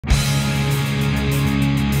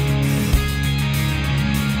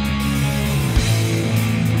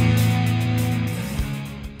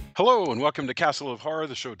Hello, and welcome to Castle of Horror,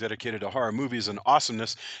 the show dedicated to horror movies and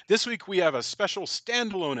awesomeness. This week we have a special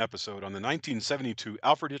standalone episode on the 1972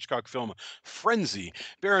 Alfred Hitchcock film Frenzy.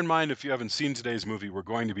 Bear in mind, if you haven't seen today's movie, we're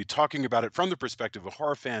going to be talking about it from the perspective of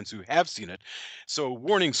horror fans who have seen it. So,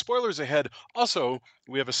 warning, spoilers ahead. Also,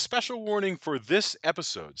 we have a special warning for this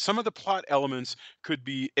episode. Some of the plot elements could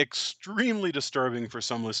be extremely disturbing for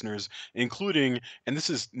some listeners, including, and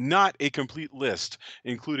this is not a complete list,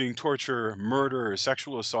 including torture, murder,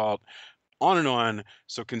 sexual assault, on and on.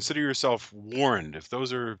 So consider yourself warned. If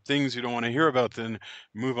those are things you don't want to hear about, then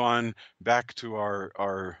move on back to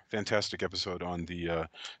our fantastic episode on the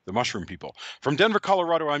mushroom people. From Denver,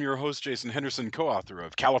 Colorado, I'm your host, Jason Henderson, co-author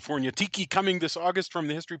of California Tiki, coming this August from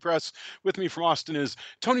the History Press. With me from Austin is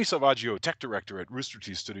Tony Salvaggio, tech director at Rooster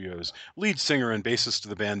Teeth Studios, lead singer and bassist of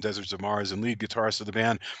the band Deserts of Mars, and lead guitarist of the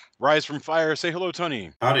band Rise from Fire. Say hello,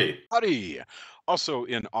 Tony. Howdy. Howdy. Also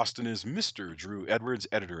in Austin is Mr. Drew Edwards,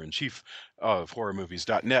 editor-in-chief of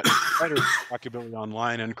HorrorMovies.net, writer of Rockabilly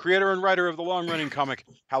Online, and creator and writer of the long-running comic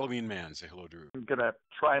Halloween Man. Say hello, Drew. I'm gonna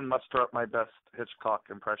try and muster up my best Hitchcock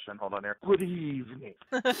impression. Hold on here. Good evening.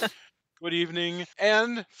 Good evening.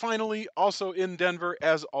 And finally, also in Denver,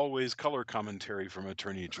 as always, color commentary from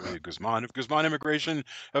attorney Julia Guzman of Guzman Immigration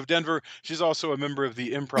of Denver. She's also a member of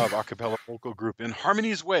the improv a cappella vocal group In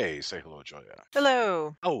Harmony's Way. Say hello, Julia.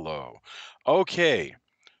 Hello. Hello. Okay.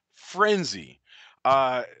 Frenzy.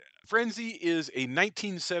 Frenzy is a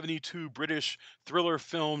 1972 British thriller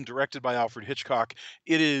film directed by Alfred Hitchcock.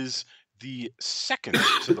 It is the second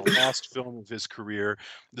to the last film of his career.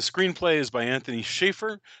 The screenplay is by Anthony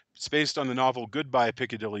Schaeffer. It's based on the novel Goodbye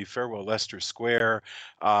Piccadilly, Farewell Leicester Square.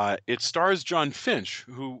 It stars John Finch,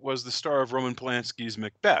 who was the star of Roman Polanski's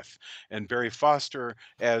Macbeth, and Barry Foster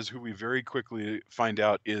as who we very quickly find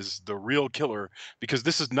out is the real killer, because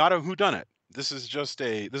this is not a whodunit. This is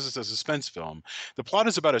a suspense film. The plot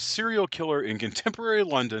is about a serial killer in contemporary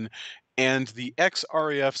London and the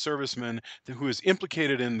ex-RAF serviceman who is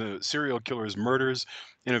implicated in the serial killer's murders.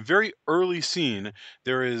 In a very early scene,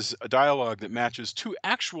 there is a dialogue that matches two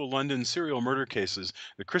actual London serial murder cases,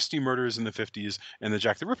 the Christie murders in the 50s and the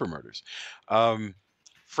Jack the Ripper murders.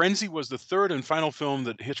 Frenzy was the third and final film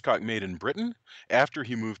that Hitchcock made in Britain after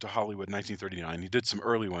he moved to Hollywood in 1939. He did some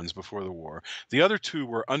early ones before the war. The other two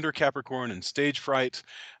were Under Capricorn and Stage Fright.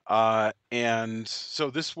 And so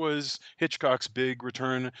this was Hitchcock's big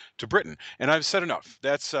return to Britain. And I've said enough.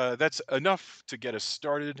 That's enough to get us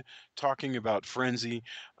started talking about Frenzy,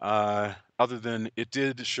 other than it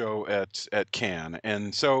did show at Cannes.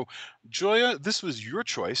 And so, Julia, this was your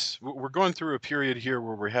choice. We're going through a period here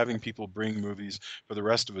where we're having people bring movies for the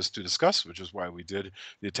rest of us to discuss, which is why we did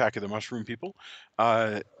the Attack of the Mushroom People.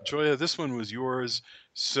 Julia, this one was yours.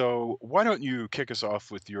 So why don't you kick us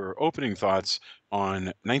off with your opening thoughts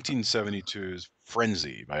on 1972's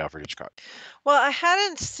Frenzy by Alfred Hitchcock? Well, I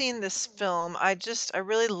hadn't seen this film. I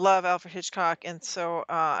really love Alfred Hitchcock, and so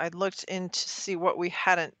I looked in to see what we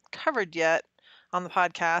hadn't covered yet on the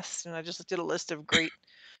podcast, and I just did a list of great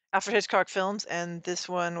Alfred Hitchcock films, and this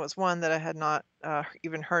one was one that I had not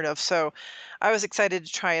even heard of. So I was excited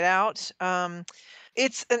to try it out.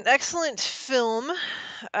 It's an excellent film.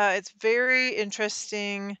 It's very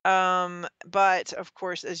interesting. But of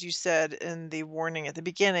course, as you said in the warning at the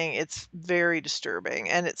beginning, it's very disturbing.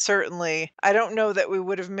 And it certainly, I don't know that we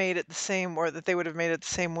would have made it the same or that they would have made it the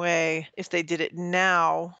same way if they did it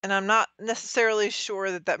now. And I'm not necessarily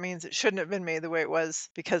sure that that means it shouldn't have been made the way it was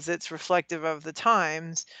because it's reflective of the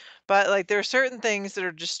times. But like there are certain things that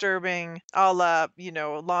are disturbing, a la,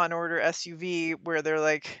 Law and Order SUV, where they're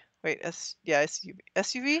like, wait, SUV,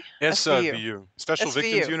 SUV, SVU, Special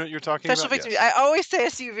Victims Unit. You're talking Special about? Victims. Yes. I always say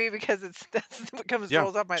SUV because that's what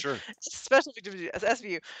rolls off my sure. Special Victims Unit,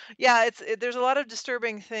 SVU. Yeah, there's a lot of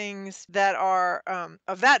disturbing things that are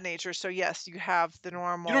of that nature. So yes, you have the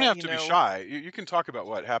normal. You don't have to be shy. You can talk about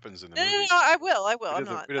what happens in the movie. No, I will. I'm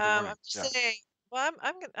the- not. we did the warning. I'm just saying. Well,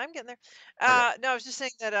 I'm getting there. Okay. No, I was just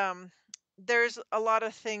saying that there's a lot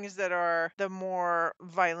of things that are the more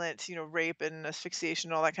violent, rape and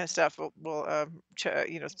asphyxiation, all that kind of stuff.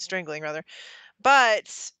 Strangling rather.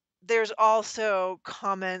 But there's also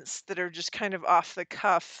comments that are just kind of off the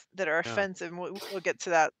cuff that are Yeah. offensive. And we'll get to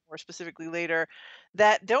that more specifically later.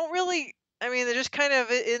 That don't really I mean, they're just kind of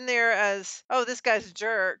in there as, oh, this guy's a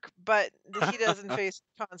jerk, but he doesn't face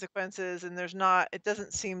consequences, and it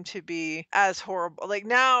doesn't seem to be as horrible. Like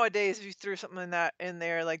nowadays, if you threw something in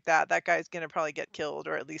there like that guy's gonna probably get killed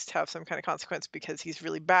or at least have some kind of consequence because he's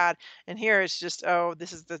really bad. And here it's just, oh,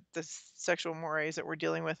 this is the sexual mores that we're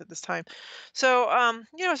dealing with at this time. So,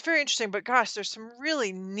 it's very interesting. But gosh, there's some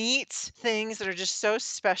really neat things that are just so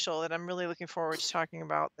special that I'm really looking forward to talking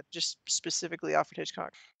about. That just specifically Alfred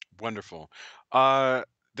Hitchcock. Wonderful.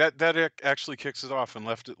 Actually kicks it off and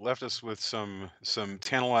left us with some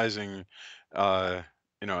tantalizing, you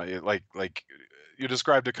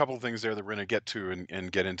described a couple of things there that we're going to get to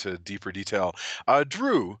and get into deeper detail.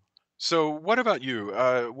 Drew, so what about you?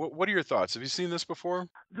 What are your thoughts? Have you seen this before?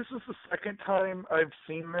 This is the second time I've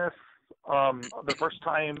seen this. The first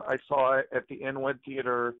time I saw it at the Inwood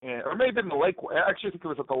Theater, or maybe in the Lakewood. I actually think it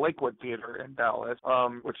was at the Lakewood Theater in Dallas,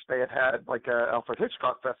 which they had like a Alfred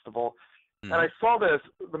Hitchcock festival. And I saw the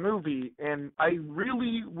movie, and I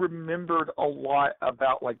really remembered a lot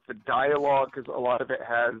about like the dialogue, because a lot of it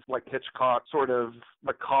has like Hitchcock sort of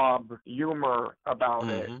macabre humor about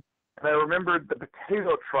it. Mm-hmm. And I remembered the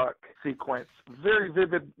potato truck sequence very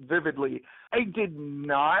vividly. I did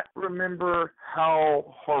not remember how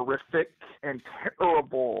horrific and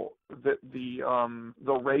terrible the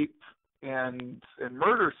rape and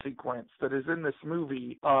murder sequence that is in this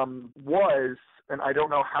movie was. And I don't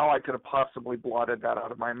know how I could have possibly blotted that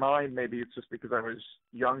out of my mind. Maybe it's just because I was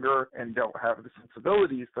younger and don't have the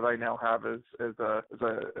sensibilities that I now have as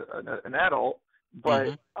an adult.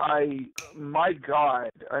 But my God,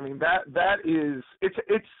 I mean that is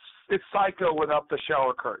it's Psycho without the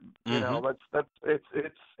shower curtain. You know, it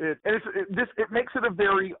makes it a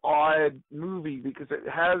very odd movie because it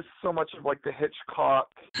has so much of like the Hitchcock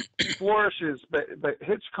flourishes, but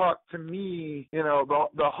Hitchcock to me, the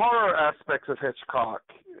horror aspects of Hitchcock,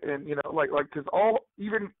 and because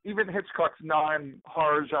even Hitchcock's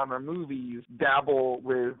non-horror genre movies dabble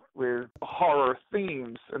with horror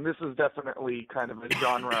themes, and this is definitely kind of a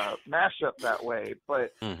genre mashup that way.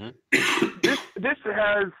 But this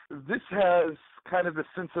has kind of the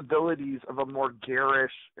sensibilities of a more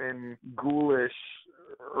garish and ghoulish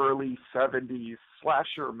early 70s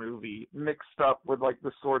slasher movie mixed up with like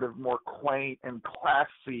the sort of more quaint and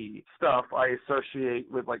classy stuff I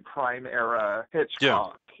associate with like prime era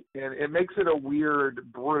Hitchcock. Yeah. And it makes it a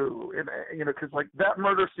weird brew. And because like that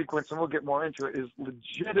murder sequence, and we'll get more into it, is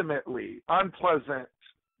legitimately unpleasant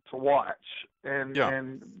to watch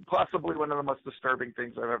and possibly one of the most disturbing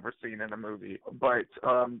things I've ever seen in a movie. But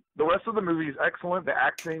the rest of the movie is excellent. The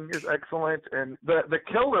acting is excellent, and the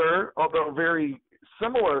killer, although very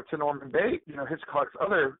similar to Norman Bates, Hitchcock's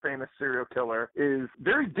other famous serial killer, is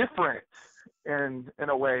very different in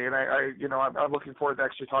a way. And I'm looking forward to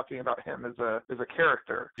actually talking about him as a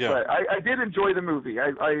character. Yeah. But I did enjoy the movie.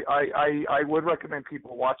 I would recommend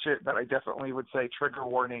people watch it, but I definitely would say trigger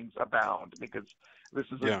warnings abound because this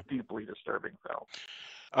is a deeply disturbing film.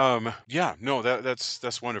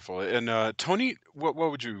 That's wonderful. And Tony, what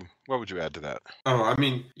would you add to that? Oh, I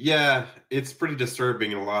mean, yeah, it's pretty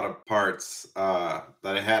disturbing in a lot of parts that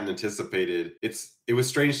I hadn't anticipated. It was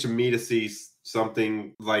strange to me to see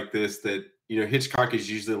something like this that, Hitchcock is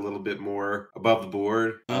usually a little bit more above the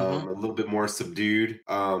board, a little bit more subdued.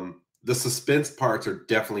 The suspense parts are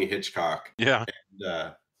definitely Hitchcock. Yeah.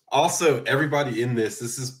 And also, everybody in this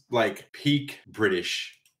is like peak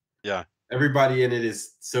British. Yeah. Everybody in it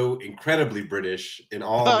is so incredibly British in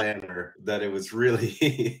all manner that it was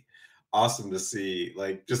really awesome to see.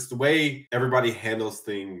 Like, just the way everybody handles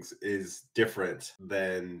things is different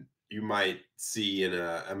than you might see in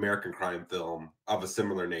an American crime film of a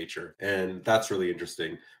similar nature. And that's really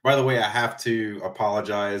interesting. By the way, I have to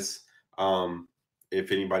apologize.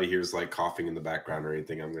 If anybody hears like coughing in the background or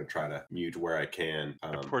anything, I'm going to try to mute where I can.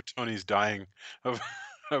 Poor Tony's dying of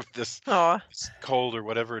this cold or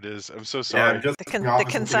whatever it is. I'm so sorry. Yeah, just the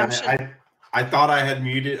consumption. I thought I had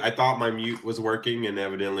muted. I thought my mute was working, and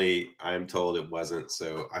evidently I'm told it wasn't.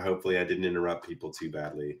 So hopefully I didn't interrupt people too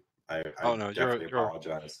badly. I definitely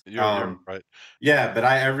apologize. You're right. Yeah, but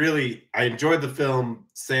I really enjoyed the film.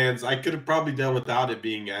 Sans, I could have probably done without it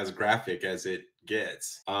being as graphic as it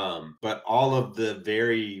gets. But all of the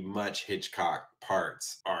very much Hitchcock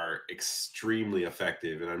parts are extremely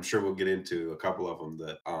effective, and I'm sure we'll get into a couple of them.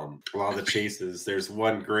 That a lot of the chases. There's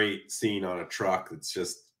one great scene on a truck that's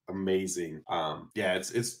just amazing. Yeah,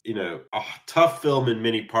 it's a tough film in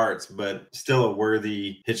many parts, but still a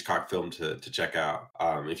worthy Hitchcock film to check out,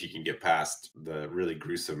 if you can get past the really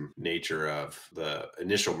gruesome nature of the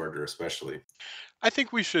initial murder, especially. I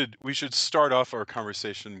think we should start off our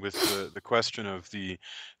conversation with the question of the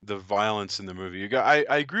violence in the movie. I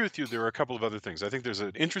agree with you. There are a couple of other things. I think there's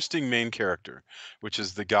an interesting main character, which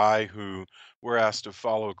is the guy who we're asked to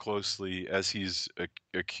follow closely as he's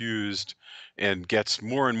accused and gets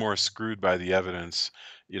more and more screwed by the evidence.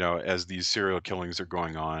 As these serial killings are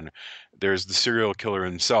going on, there's the serial killer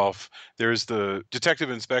himself. There's the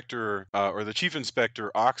detective inspector or the chief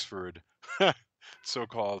inspector Oxford, so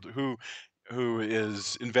called, who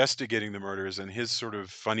is investigating the murders and his sort of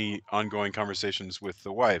funny ongoing conversations with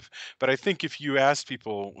the wife. But I think if you asked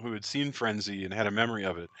people who had seen Frenzy and had a memory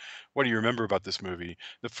of it, what do you remember about this movie?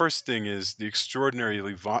 The first thing is the extraordinary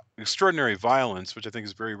violence, which I think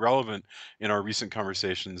is very relevant in our recent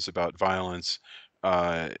conversations about violence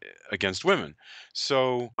uh, against women.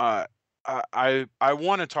 So I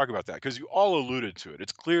want to talk about that because you all alluded to it.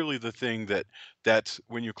 It's clearly the thing that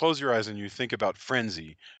when you close your eyes and you think about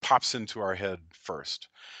Frenzy, pops into our head first.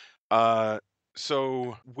 Uh,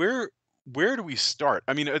 so where do we start?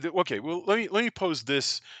 I mean, okay. Well, let me pose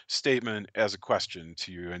this statement as a question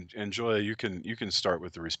to you, and Julia, you can start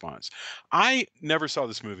with the response. I never saw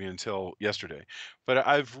this movie until yesterday, but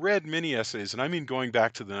I've read many essays, and I mean going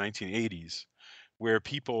back to the 1980s, where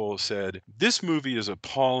people said this movie is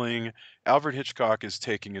appalling. Alfred Hitchcock is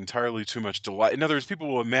taking entirely too much delight. In other words, people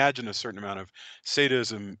will imagine a certain amount of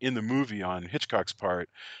sadism in the movie on Hitchcock's part.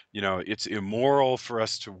 It's immoral for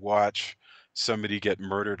us to watch somebody get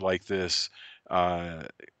murdered like this. Uh,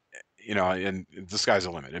 and the sky's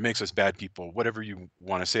the limit. It makes us bad people, whatever you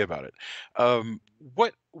want to say about it.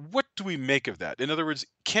 What do we make of that? In other words,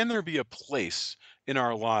 can there be a place in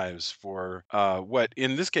our lives for what,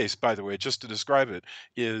 in this case, by the way, just to describe it,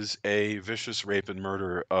 is a vicious rape and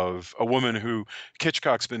murder of a woman who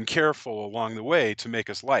Hitchcock's been careful along the way to make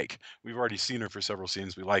us like? We've already seen her for several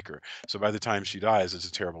scenes. We like her. So by the time she dies, it's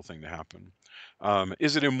a terrible thing to happen.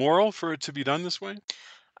 Is it immoral for it to be done this way?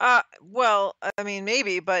 Well, I mean,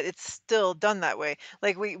 maybe, but it's still done that way.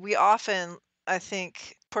 Like we often, I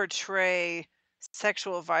think, portray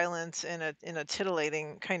sexual violence in a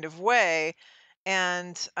titillating kind of way.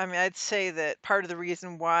 And I mean, I'd say that part of the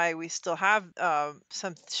reason why we still have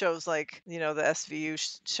some shows like, the SVU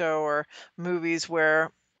show, or movies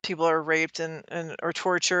where people are raped and or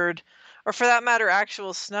tortured, or for that matter,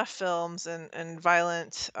 actual snuff films and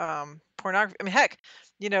violent pornography. I mean, heck,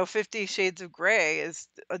 50 Shades of Grey is,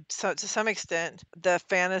 to some extent, the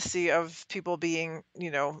fantasy of people being,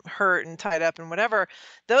 hurt and tied up and whatever.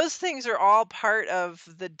 Those things are all part of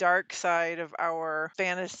the dark side of our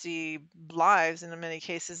fantasy lives in many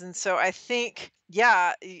cases. And so I think,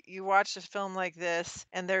 yeah, you watch a film like this,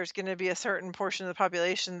 and there's going to be a certain portion of the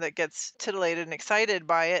population that gets titillated and excited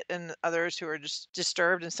by it, and others who are just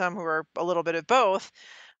disturbed, and some who are a little bit of both.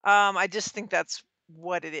 I just think that's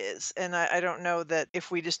what it is. And I don't know that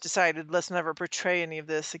if we just decided let's never portray any of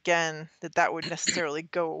this again, that would necessarily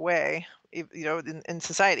go away, in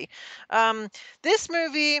society. Um, this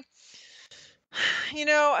movie, you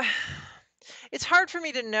know, it's hard for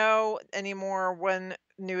me to know anymore when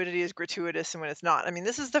nudity is gratuitous and when it's not. I mean,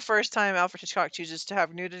 this is the first time Alfred Hitchcock chooses to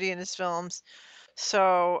have nudity in his films.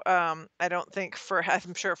 So, I don't think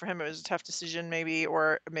I'm sure for him it was a tough decision, maybe,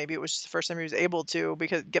 or maybe it was just the first time he was able to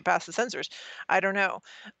because get past the censors. I don't know,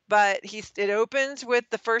 but it opens with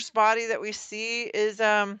the first body that we see is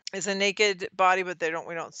a naked body, but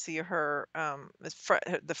we don't see her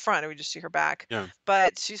the front, we just see her back, Yeah.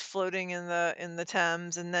 but she's floating in the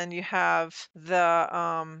Thames. And then you have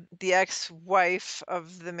the ex-wife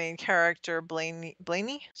of the main character, Blaney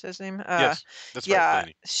is his name. Yes, that's right, Yeah,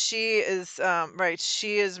 Blaney. she is right.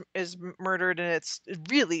 She is murdered, and it's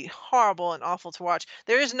really horrible and awful to watch.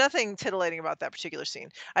 There is nothing titillating about that particular scene.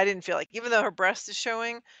 I didn't feel like, even though her breast is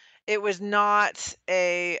showing, it was not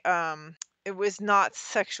it was not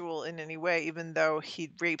sexual in any way, even though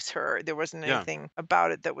he rapes her. There wasn't Yeah. anything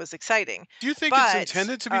about it that was exciting. Do you think it's But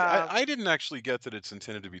intended to be? I didn't actually get that it's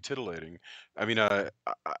intended to be tittillating. I mean, I'm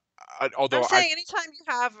although I saying anytime you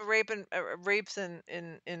have a rapes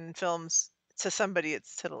in films to somebody,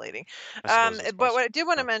 it's titillating. I suppose that's But what I possible. do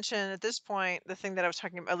want to Yeah. mention at this point, the thing that I was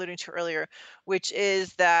alluding to earlier, which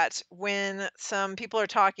is that when some people are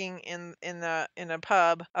talking in a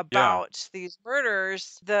pub Yeah. about these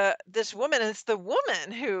murders, this woman, it's the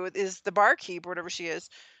woman who is the barkeep, or whatever she is.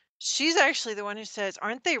 She's actually the one who says,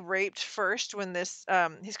 "Aren't they raped first when this?"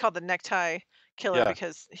 He's called the necktie killer Yeah.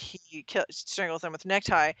 because he strangles them with a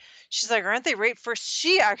necktie. She's like, aren't they raped first?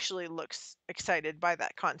 She actually looks excited by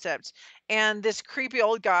that concept. And this creepy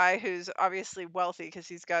old guy who's obviously wealthy because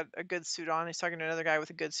he's got a good suit on. He's talking to another guy with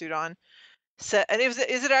a good suit on. And is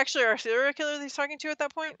it actually our serial killer that he's talking to at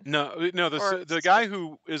that point? No, Or the guy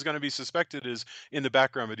who is going to be suspected is in the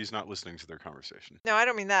background, but he's not listening to their conversation. no, I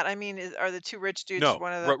don't mean that. I mean, are the two rich dudes No,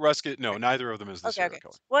 one of the Ruskin. No, neither of them is the Okay, serial okay.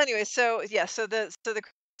 killer. Well, anyway, so yeah, so the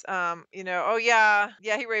oh yeah,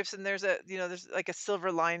 yeah, he rapes and there's like a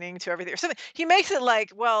silver lining to everything or something. He makes it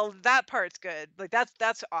like, well, that part's good. Like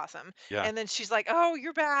that's awesome. Yeah. And then she's like, "Oh,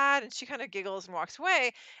 you're bad." And she kind of giggles and walks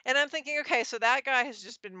away. And I'm thinking, "Okay, so that guy has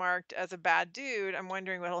just been marked as a bad dude. I'm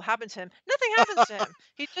wondering what'll happen to him." Nothing happens to him.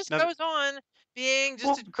 He just Now, goes on being just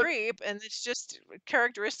Well, a but creep, and it's just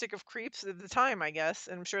characteristic of creeps of the time, I guess.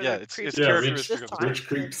 And I'm sure yeah, the it's creeps Yeah, characteristic this of the time. time. rich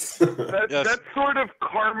creeps. Yes. that sort of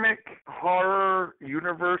karmic horror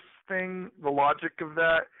universe thing, the logic of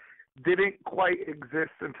that didn't quite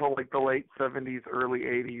exist until like the late 70s, early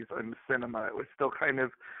 80s in cinema. It was still kind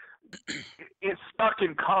of it's stuck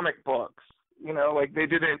in comic books, like they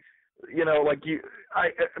didn't, like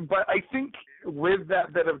but I think with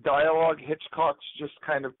that bit of dialogue, Hitchcock's just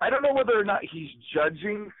kind of, I don't know whether or not he's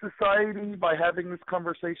judging society by having this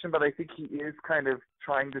conversation, but I think he is kind of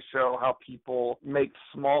trying to show how people make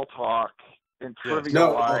small talk and Yes.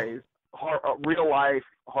 trivialize real life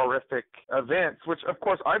horrific events, which of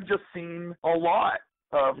course I've just seen a lot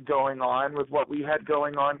of going on with what we had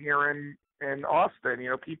going on here in Austin.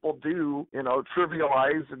 People do,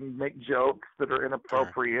 trivialize and make jokes that are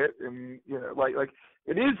inappropriate, and like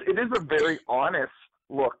it is a very honest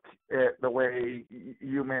look at the way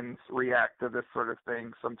humans react to this sort of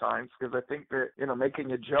thing sometimes, because I think that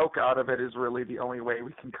making a joke out of it is really the only way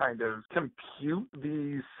we can kind of compute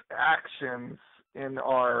these actions in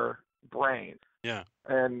our brain. Yeah.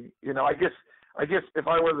 And I guess if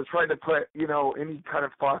I were to try to put, any kind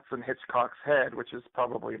of thoughts in Hitchcock's head, which is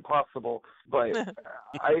probably impossible, but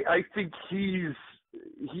I think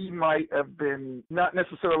he might have been, not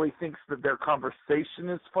necessarily thinks that their conversation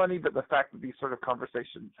is funny, but the fact that these sort of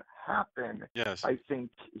conversations happen, Yes. I think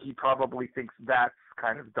he probably thinks that's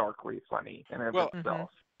kind of darkly funny in of Well, itself.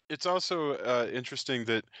 it's also interesting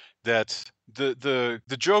that the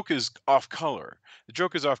joke is off color. The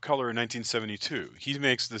joke is off color in 1972. He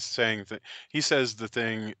makes this saying that he says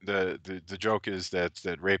the joke is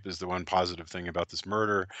that rape is the one positive thing about this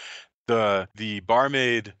murder. The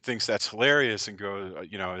barmaid thinks that's hilarious and goes,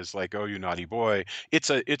 is like, "Oh, you naughty boy." It's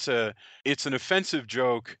an offensive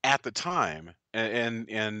joke at the time,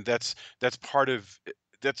 and that's part of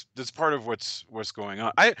that's part of what's going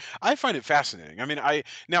on. I find it fascinating. I mean,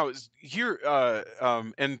 here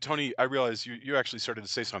and Tony, I realize you actually started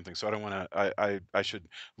to say something, so I don't want to. I should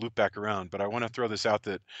loop back around, but I want to throw this out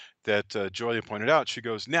that Julia pointed out. She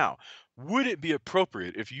goes, now, would it be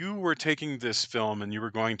appropriate if you were taking this film and you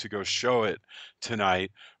were going to go show it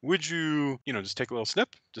tonight? Would you, just take a little snip,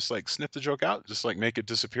 just like snip the joke out, just like make it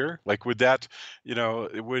disappear? Like, would that,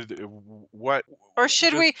 it would what? Or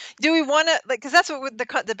should Just, do we want to, like, because that's what with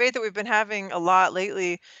the debate that we've been having a lot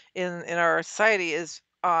lately in our society is,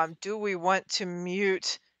 do we want to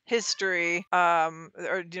mute history,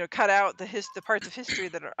 or cut out the parts of history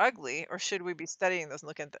that are ugly, or should we be studying those and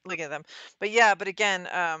looking at them? But yeah, but again,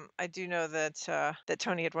 I do know that that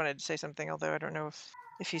Tony had wanted to say something, although I don't know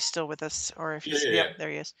if he's still with us or if Yeah, he's, yeah, yep, yeah. there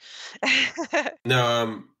he is.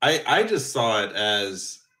 No, I just saw it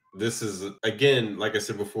as this is, again, like I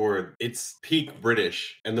said before, it's peak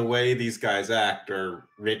British, and the way these guys act are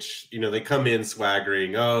rich. They come in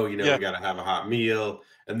swaggering, oh, we yeah, got to have a hot meal.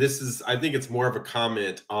 And this is, I think it's more of a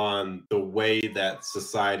comment on the way that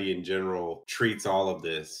society in general treats all of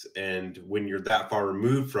this. And when you're that far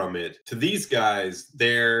removed from it, to these guys,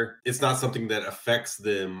 it's not something that affects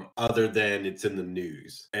them other than it's in the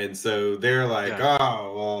news. And so they're like, yeah,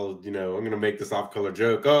 oh, well, I'm going to make this off-color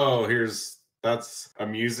joke. Oh, that's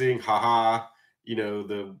amusing. Haha.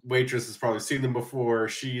 The waitress has probably seen them before.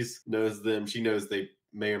 She knows them. She knows they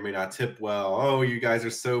may or may not tip well. Oh, you guys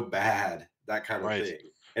are so bad. That kind of right. thing.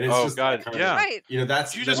 And it's Oh just that God, kind yeah. of, Right.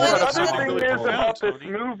 that's You that's just Well, brought the up what other something thing really is profound, about this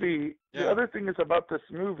Tony. movie. Yeah. The other thing is about this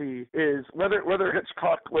movie is whether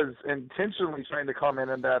Hitchcock was intentionally trying to comment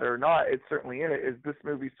on that or not. It's certainly in it. Is this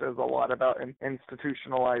movie says a lot about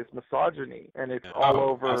institutionalized misogyny, and it's Yeah. all Oh,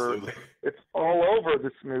 over. absolutely. It's all over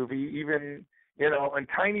this movie, even in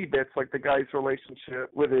tiny bits, like the guy's relationship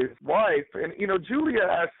with his wife. And Julia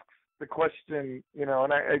asks the question,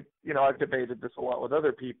 and I've debated this a lot with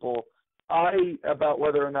other people. About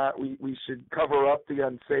whether or not we should cover up the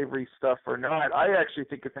unsavory stuff or not. I actually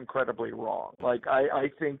think it's incredibly wrong. Like I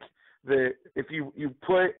think that if you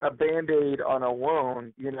put a Band-Aid on a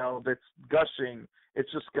wound, that's gushing,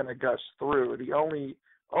 it's just going to gush through. The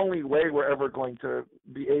only way we're ever going to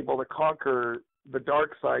be able to conquer the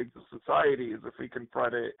dark sides of society is if we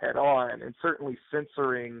confront it head on. And certainly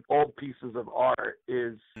censoring old pieces of art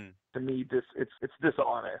is, to me, it's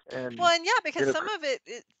dishonest. And Well, and yeah, because some of it,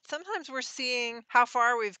 sometimes we're seeing how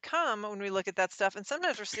far we've come when we look at that stuff, and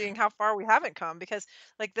sometimes we're seeing how far we haven't come, because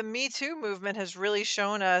like the Me Too movement has really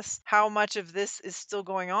shown us how much of this is still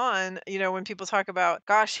going on. When people talk about,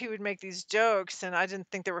 gosh, he would make these jokes and I didn't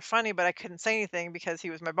think they were funny, but I couldn't say anything because he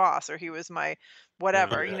was my boss or he was my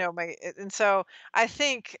whatever, Yeah. and so I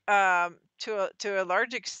think to a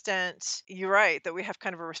large extent, you're right that we have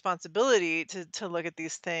kind of a responsibility to look at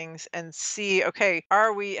these things and see, okay,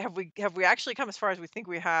 have we actually come as far as we think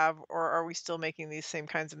we have, or are we still making these same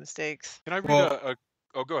kinds of mistakes? Can I read Well, a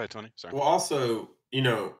oh, go ahead, Tony. Sorry. well, also,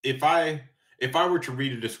 if I were to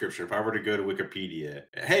read a description, if I were to go to Wikipedia,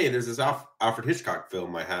 hey, there's this Alfred Hitchcock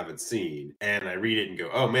film I haven't seen, and I read it and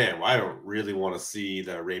go, oh man, well, I don't really want to see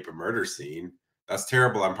the rape and murder scene. That's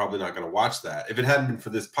terrible. I'm probably not going to watch that. If it hadn't been for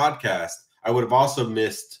this podcast, I would have also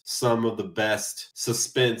missed some of the best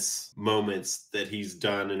suspense moments that he's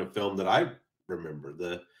done in a film that I remember.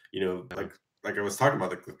 Like I was talking about,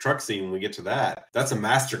 the truck scene, when we get to that, that's a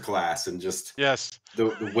masterclass in just Yes.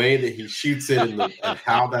 the way that he shoots it and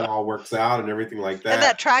how that all works out and everything like that. And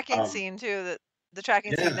that tracking scene too, the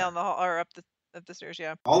tracking scene Yeah. down the hall or up the stairs,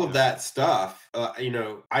 yeah. All of that stuff,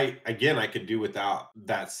 I could do without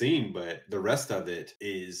that scene, but the rest of it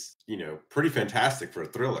is, pretty fantastic for a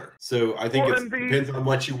thriller. So I think it depends on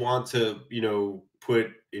what you want to,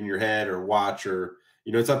 put in your head or watch, or,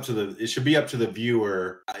 it should be up to the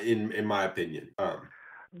viewer, in my opinion.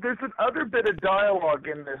 There's another bit of dialogue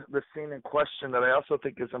in the scene in question that I also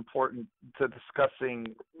think is important to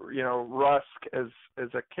discussing, Rusk as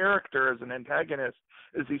a character, as an antagonist,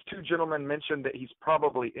 is these two gentlemen mentioned that he's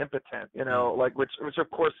probably impotent, which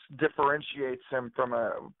of course differentiates him from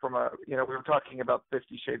a, we were talking about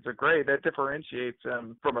 50 Shades of Grey, that differentiates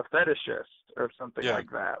him from a fetishist or something like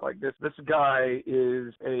that. Like this guy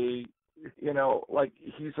is he's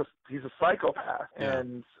a psychopath,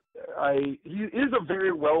 and he is a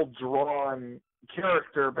very well drawn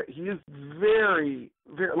character, but he is very,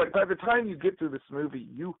 very, like, by the time you get through this movie,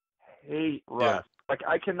 you hate Russ. Yeah. Like,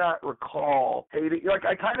 I cannot recall hating. Like,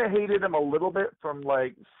 I kind of hated him a little bit from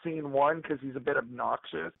like scene one because he's a bit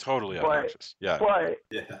obnoxious. Totally obnoxious. Yeah. But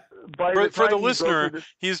Yeah. For the listener,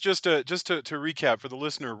 he's just to recap for the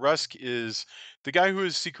listener, Rusk is the guy who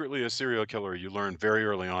is secretly a serial killer. You learn very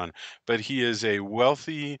early on, but he is a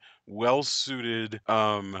wealthy, well-suited,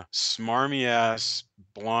 smarmy ass,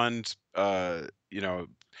 blonde,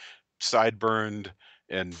 sideburn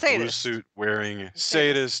and blue Sadist. suit wearing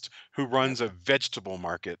sadist who runs a vegetable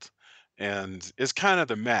market and is kind of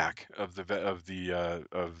the Mac of the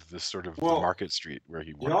sort of the market street where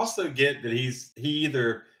he works. You also get that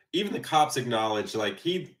even the cops acknowledge, like,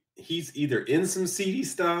 he's either in some seedy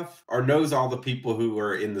stuff or knows all the people who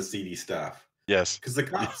are in the seedy stuff. Yes. Because the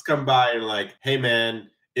cops come by and like, hey man,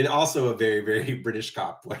 in also a very, very British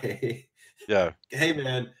cop way. Yeah. Hey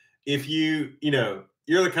man, if you're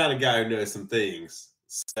the kind of guy who knows some things.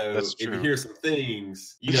 So if you hear some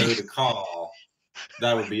things, you know who to call.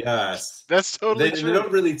 That would be us. That's totally true. They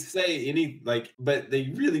don't really say any, but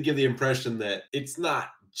they really give the impression that it's not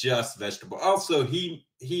just vegetable. Also, we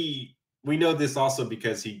know this also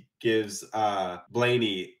because he gives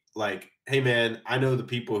Blaney, like, hey man, I know the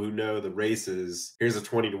people who know the races. Here's a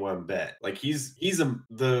 20-1 bet. Like,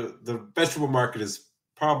 the vegetable market is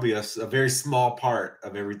probably a very small part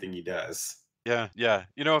of everything he does. Yeah.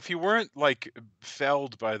 If he weren't like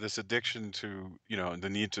felled by this addiction to, the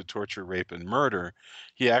need to torture, rape, and murder,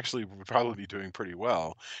 he actually would probably be doing pretty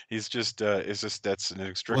well. He's just, that's an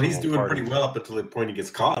inextricable. Well, he's doing pretty well up until the point he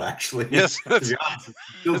gets caught. Actually, yes, to be honest, he's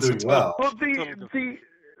still doing well.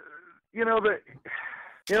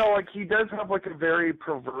 Well, like, he does have like a very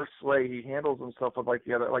perverse way he handles himself with like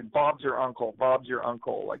the other, like, Bob's your uncle,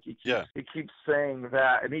 like he keeps saying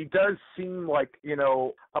that, and he does seem like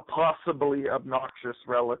a possibly obnoxious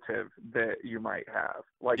relative that you might have,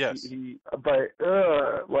 like, yes.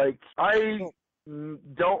 I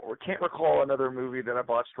can't recall another movie that I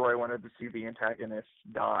watched where I wanted to see the antagonist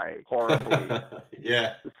die horribly.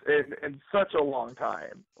 Yeah, in such a long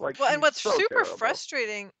time. Like, well, and what's so super terrible.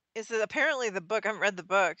 frustrating is that apparently the book, I haven't read the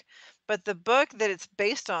book, but the book that it's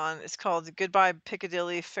based on is called Goodbye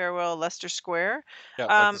Piccadilly, Farewell Leicester Square.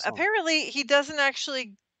 Yeah, Apparently he doesn't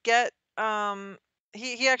actually get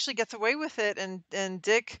he actually gets away with it, and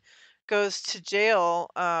Dick goes to jail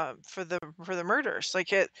for the murders.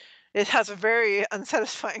 Like, it has a very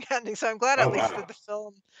unsatisfying ending. So I'm glad Oh at least that wow.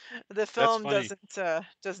 the That's film funny. doesn't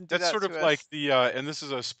do That's that sort of to like us. the and this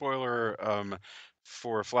is a spoiler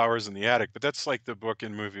for Flowers in the Attic, but that's like the book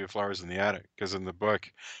and movie of Flowers in the Attic, because in the book,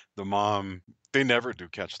 the mom, they never do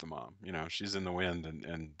catch the mom. You know, she's in the wind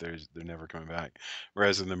and they're never coming back.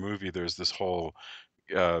 Whereas in the movie, there's this whole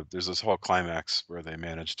climax where they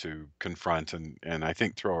manage to confront and I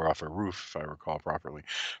think throw her off a roof, if I recall properly.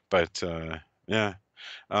 But yeah,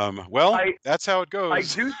 well, I that's how it I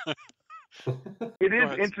goes. do. It Go is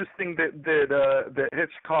ahead. interesting that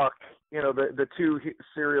Hitchcock, the two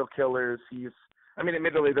serial killers I mean,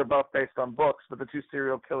 admittedly they're both based on books, but the two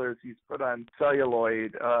serial killers he's put on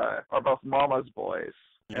celluloid are both Mama's boys.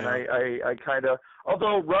 And Yeah. I kind of,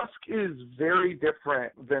 although Rusk is very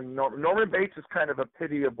different than Norman Bates is kind of a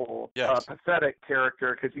pitiable, Yes. pathetic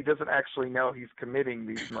character because he doesn't actually know he's committing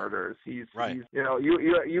these murders. Right.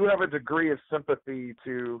 You have a degree of sympathy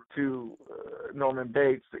to Norman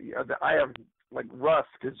Bates that I have. Like Rusk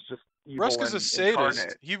is just Rusk evil is a and sadist.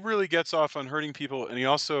 incarnate. He really gets off on hurting people, and he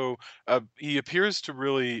also he appears to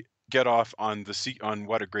really get off on on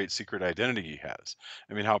what a great secret identity he has.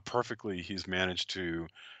 I mean, how perfectly he's managed to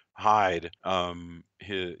hide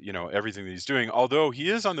his, everything that he's doing. Although he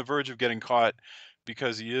is on the verge of getting caught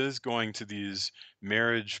because he is going to these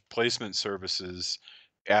marriage placement services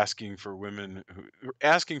asking for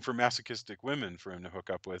asking for masochistic women for him to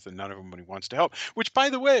hook up with, and none of them when he wants to help, which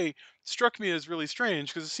by the way struck me as really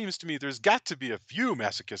strange because it seems to me there's got to be a few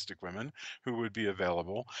masochistic women who would be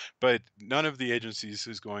available, but none of the agencies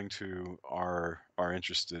he's going to are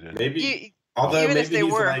interested in Maybe, E- although Even if maybe they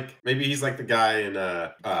were. he's like the guy in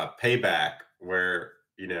Payback where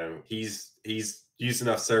he's used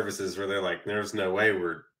enough services where they're like, there's no way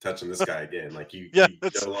we're touching this guy again. Like yeah, you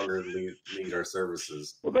no longer need our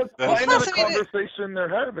services. Well, that's that Well, is kind of very plus, the I mean, funny. conversation they're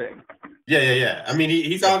having. Yeah, yeah, yeah. I mean,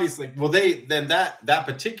 he's Yeah. obviously well. They then that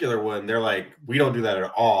particular one, they're like, we don't do that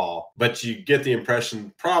at all. But you get the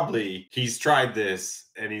impression probably he's tried this,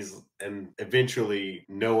 and eventually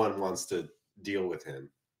no one wants to deal with him.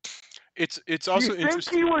 It's Do you also think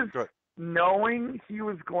interesting. he was Go ahead. knowing he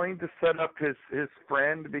was going to set up his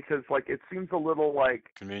friend? Because like it seems a little like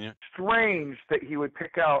Convenient. strange that he would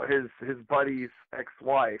pick out his buddy's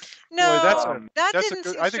ex-wife. Boy, no, that that's a didn't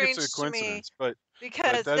good, seem I think it's a strange to me. coincidence, but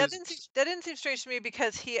Because that is that didn't seem strange to me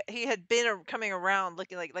because he had been coming around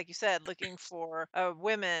looking like you said looking for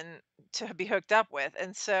women to be hooked up with,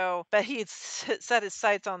 and so but he had set his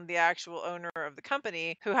sights on the actual owner of the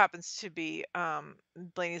company who happens to be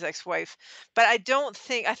Blaney's ex-wife. But I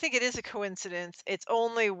think it is a coincidence. It's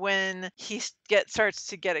only when starts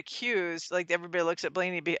to get accused, like everybody looks at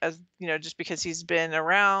Blaney as just because he's been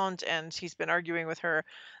around and he's been arguing with her,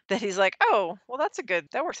 that he's like, oh well,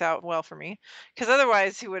 that works out well for me, because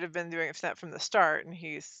otherwise he would have been doing it from the start. And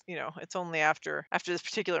it's only after this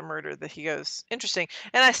particular murder that he goes interesting.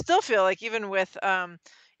 And I still feel like even with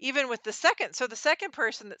the second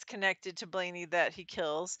person that's connected to Blaney that he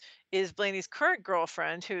kills is Blaney's current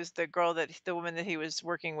girlfriend, who's the woman that he was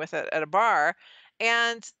working with at a bar.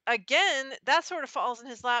 And again, that sort of falls in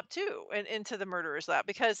his lap too, and into the murderer's lap,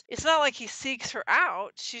 because it's not like he seeks her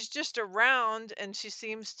out. She's just around, and she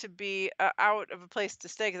seems to be out of a place to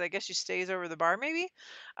stay, because I guess she stays over the bar, maybe.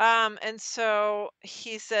 And so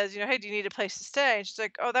he says, hey, do you need a place to stay? And she's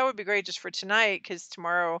like, oh, that would be great just for tonight, because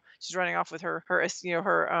tomorrow she's running off with her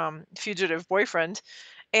fugitive boyfriend.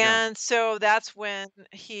 yeah. And so that's when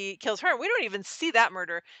he kills her. We don't even see that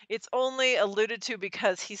murder. It's only alluded to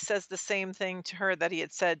because he says the same thing to her that he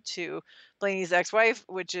had said to Blaney's ex-wife,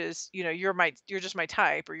 which is, you're just my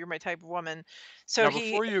type, or you're my type of woman. So Now,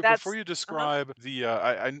 he before that's you uh describe the,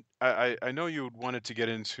 I know you wanted to get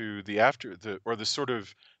into the sort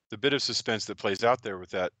of the bit of suspense that plays out there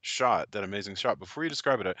with that shot, that amazing shot. Before you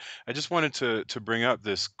describe it, I just wanted to bring up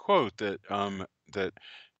this quote that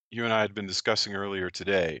you and I had been discussing earlier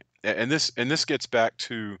today. And this gets back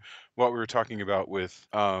to what we were talking about with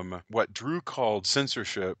what Drew called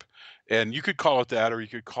censorship. And you could call it that, or you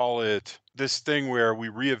could call it this thing where we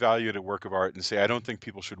reevaluate a work of art and say, I don't think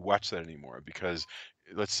people should watch that anymore because,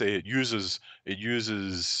 let's say, it uses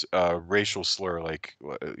racial slur, like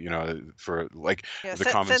for like yeah, the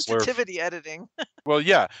common slur. sensitivity editing. Well,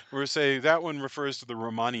 yeah, we say that one refers to the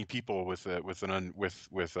Romani people with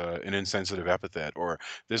an insensitive epithet, or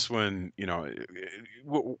this one,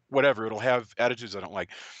 whatever. It'll have attitudes I don't like.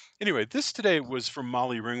 Anyway, this today was from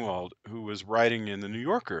Molly Ringwald, who was writing in the New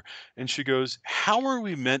Yorker, and she goes, "How are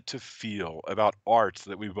we meant to feel about art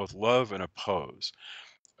that we both love and oppose?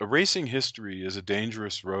 Erasing history is a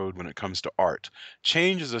dangerous road when it comes to art.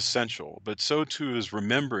 Change is essential, but so too is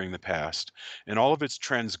remembering the past and all of its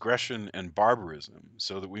transgression and barbarism,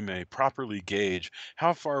 so that we may properly gauge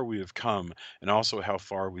how far we have come and also how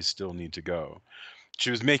far we still need to go. She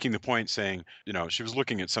was making the point saying, she was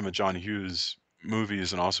looking at some of John Hughes'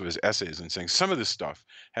 movies and also his essays and saying some of this stuff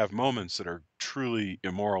have moments that are truly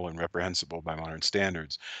immoral and reprehensible by modern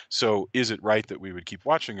standards. So is it right that we would keep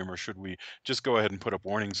watching them, or should we just go ahead and put up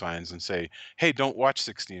warning signs and say, hey, don't watch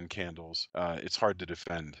 16 Candles. It's hard to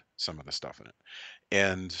defend some of the stuff in it.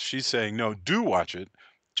 And she's saying, no, do watch it.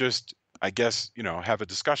 Just, I guess, have a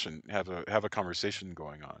discussion, have a conversation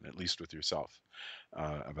going on, at least with yourself,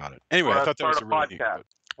 about it. Anyway, I Or thought that start was a a really neat podcast. quote.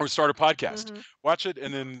 Or start a podcast. Mhm. Watch it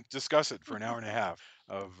and then discuss it for an hour and a half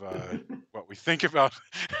of what we think about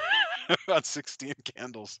about 16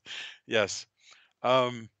 Candles. Yes.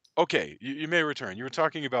 Okay, you may return. You were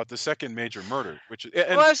talking about the second major murder, which Well,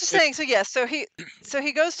 and I was just it saying, so yes, so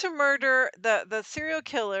he goes to murder the serial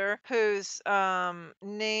killer whose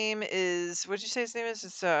name is, what did you say his name is?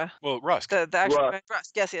 It's well, Rusk. the actual Russ. guy,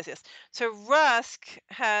 Rusk. Yes, yes, yes. So Rusk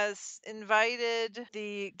has invited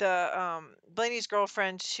the Blaney's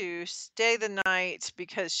girlfriend to stay the night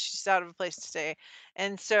because she's out of a place to stay.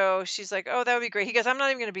 And so she's like, "Oh, that would be great." He goes, "I'm not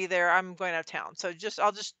even going to be there. I'm going out of town. So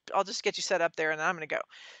I'll just get you set up there and then I'm going to go."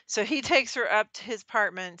 So he takes her up to his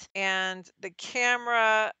apartment, and the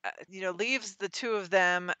camera, leaves the two of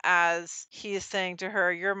them as he is saying to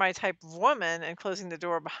her, "You're my type of woman," and closing the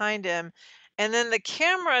door behind him. And then the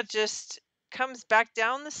camera just comes back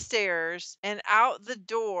down the stairs and out the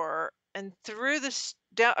door and through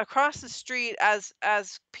down across the street as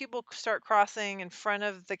people start crossing in front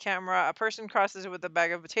of the camera. A person crosses with a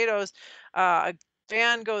bag of potatoes. A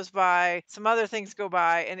van goes by, some other things go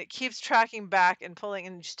by, and it keeps tracking back and pulling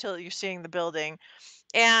until you're seeing the building.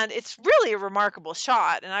 And it's really a remarkable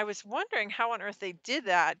shot. And I was wondering how on earth they did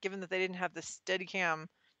that, given that they didn't have the Steadicam Yeah.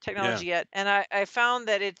 technology yet. And I found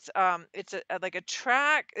that it's like a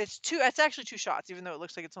track. It's actually two shots, even though it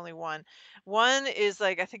looks like it's only one. One is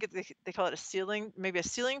like, I think they call it a ceiling, maybe a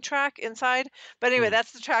ceiling track inside. But anyway, Hmm.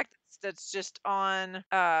 that's the track that's just on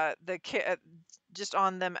just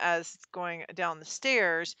on them as it's going down the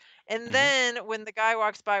stairs. And Hmm. then when the guy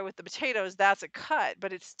walks by with the potatoes, that's a cut,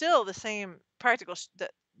 but it's still the same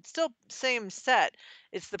still same set.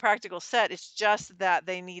 It's the practical set. It's just that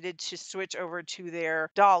they needed to switch over to their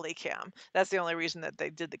dolly cam. That's the only reason that they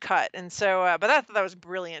did the cut. And so, but I thought that was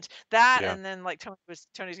brilliant. That, Yeah. and then like Tony's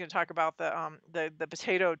going to talk about the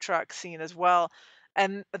potato truck scene as well.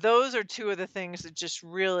 And those are two of the things that just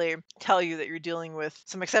really tell you that you're dealing with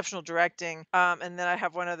some exceptional directing. And then I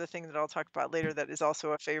have one other thing that I'll talk about later that is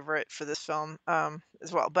also a favorite for this film,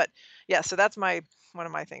 as well. But yeah, so that's one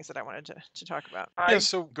of my things that I wanted to talk about. Yeah. I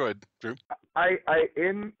So good, Drew.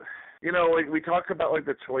 in like we talk about like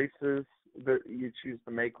the choices that you choose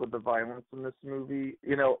to make with the violence in this movie.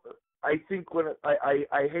 I think when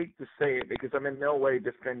I hate to say it because I'm in no way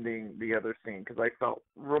defending the other scene because I felt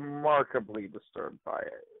remarkably disturbed by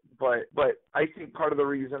it. But I think part of the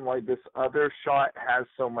reason why this other shot has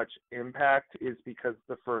so much impact is because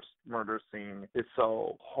the first murder scene is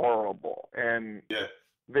so horrible, and Yeah.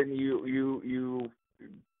 then you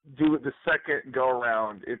do it the second go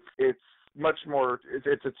around. It's much more.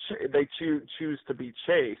 They choose to be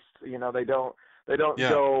chaste. They don't Yeah.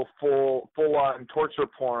 go full on torture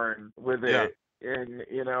porn with Yeah. it, and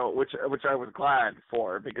which I was glad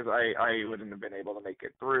for because I wouldn't have been able to make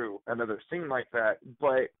it through another scene like that.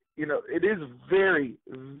 But it is very,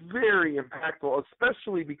 very impactful,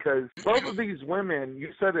 especially because both of these women,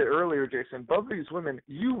 you said it earlier, Jason, both of these women,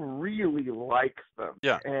 you really like them.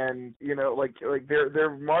 Yeah. And, like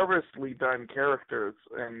they're marvelously done characters,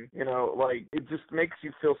 and, like it just makes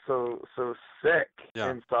you feel so sick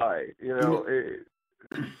Yeah. inside,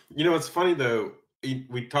 It's funny though.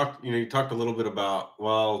 We talked, you talked a little bit about,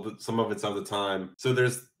 some of it's of the time. So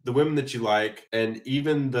there's the women that you like, and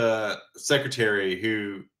even the secretary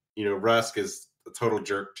who, Rusk is a total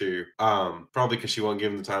jerk to, probably because she won't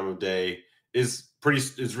give him the time of day, is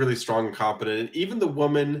really strong and competent. And even the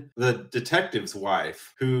woman, the detective's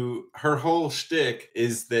wife, who her whole shtick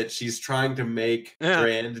is that she's trying to make Yeah.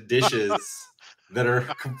 grand dishes that are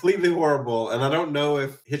completely horrible. And I don't know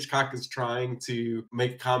if Hitchcock is trying to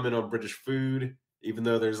make comment on British food, even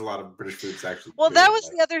though there's a lot of British food that's actually Well, good. that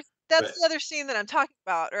was that's But the other scene that I'm talking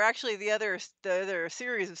about, or actually the other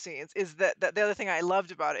series of scenes is that the other thing I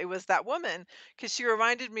loved about it was that woman, because she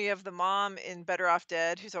reminded me of the mom in Better Off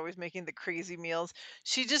Dead, who's always making the crazy meals.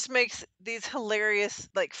 She just makes these hilarious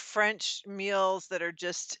like French meals that are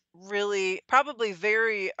just really probably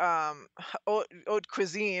very haute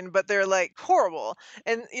cuisine, but they're like horrible.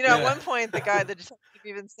 And at yeah. one point the detective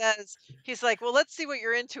even says, he's like, "Well, let's see what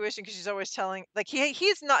your intuition," because she's always telling, like he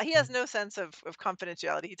has no sense of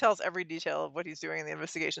confidentiality. He tells every detail of what he's doing in the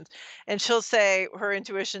investigations, and she'll say her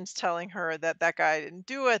intuition's telling her that that guy didn't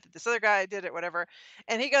do it, that this other guy did it, whatever.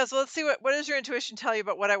 And he goes, "Well, let's see what does your intuition tell you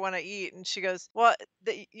about what I want to eat?" And she goes, "Well,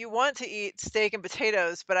 that you want to eat steak and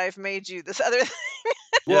potatoes, but I've made you this other thing."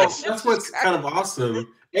 Well, Yes. It that's just what's cracked kind of me up.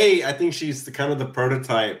 awesome. A, I think she's the kind of the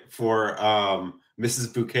prototype for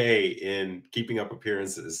Mrs. Bouquet in Keeping Up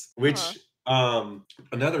Appearances, Uh-huh. which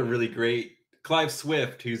another really great Clive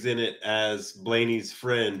Swift, who's in it as Blaney's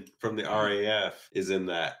friend from the RAF, is in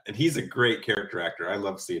that, and he's a great character actor. I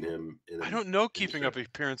love seeing him I in don't know in Keeping shit. Up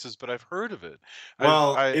Appearances, but I've heard of it.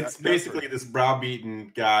 Well, it's Yeah, I've heard of basically this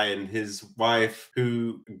browbeaten guy and his wife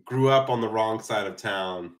who grew up on the wrong side of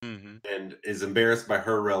town it. Hmm. and is embarrassed by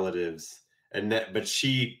her relatives, and that but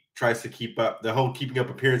she tries to keep up. The whole keeping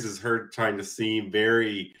up appearances, her trying to seem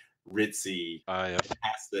very ritzy Yep. and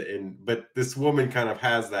has to, and but this woman kind of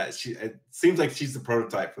has that. She, it seems like she's the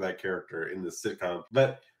prototype for that character in the sitcom.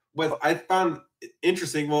 But what I found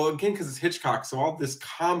interesting, well, again, because it's Hitchcock, so all this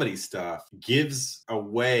comedy stuff gives a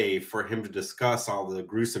way for him to discuss all the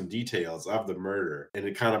gruesome details of the murder, and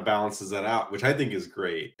it kind of balances that out, which I think is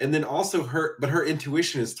great. And then also her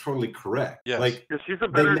intuition is totally correct. Yes. Like, Because she's a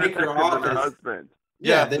they better make her detective than off her as, husband.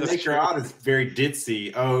 yeah, Yeah, they that's make her true. out as very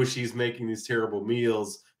ditzy. Oh, she's making these terrible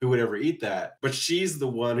meals. Who would ever eat that? But she's the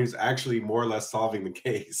one who's actually more or less solving the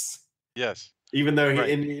case, Yes. even though he Right.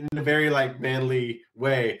 in a very like manly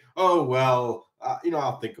way. Oh well,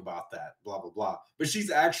 I'll think about that. Blah blah blah. But she's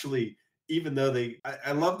actually, even though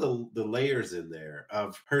I love the layers in there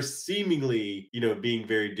of her seemingly being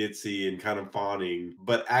very ditzy and kind of fawning,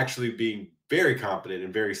 but actually being very competent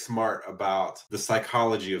and very smart about the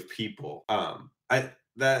psychology of people. I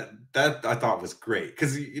that I thought was great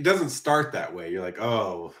because it doesn't start that way. You're like,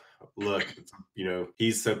 oh, look,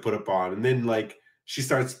 he's so put upon, and then like she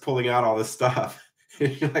starts pulling out all this stuff.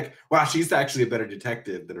 And you're like, wow, she's actually a better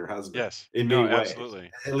detective than her husband Yes. in No, many ways,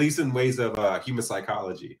 absolutely. at least in ways of human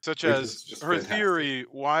psychology, Such which as was just her fantastic. theory,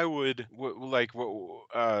 why would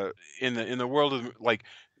in the world of like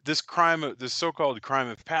this so-called crime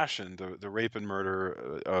of passion, the rape and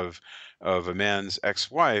murder of a man's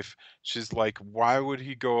ex-wife, she's like, why would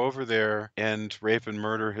he go over there and rape and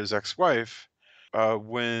murder his ex-wife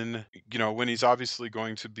when when he's obviously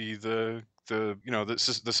going to be the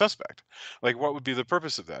suspect? Like, what would be the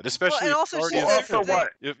purpose of that, Well, especially and if he's also already she Well, a says also serial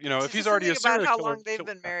what? if she he's says already something a about serial how killer long they've kill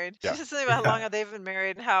been married. She yeah. says something about how long Yeah. they've been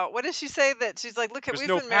married and how what does she say that she's like, "Look at There's we've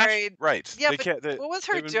no been passion, married." right? Yeah, They but can't. what was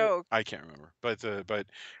her They've been. joke? I can't remember,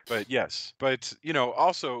 but yes, but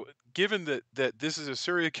also given that this is a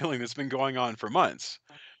serial killing that's been going on for months,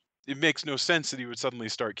 it makes no sense that he would suddenly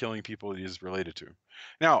start killing people he is related to.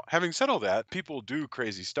 Now, having said all that, people do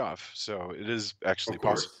crazy stuff, so it is actually Of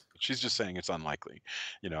possible. course. She's just saying it's unlikely,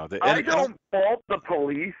 I and don't fault the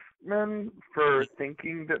policeman for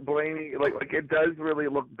thinking that Blaney like it does really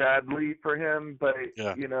look badly for him, but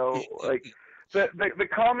yeah, like the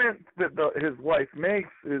comment that his wife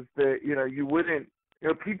makes is that you wouldn't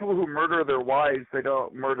people who murder their wives, they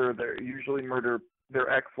don't usually murder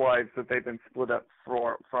their ex-wives that they've been split up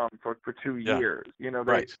for 2 yeah, years.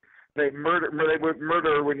 right, They would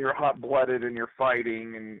murder when you're hot blooded and you're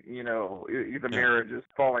fighting and the yeah, marriage is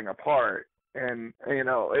falling apart. And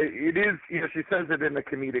it is, she says it in a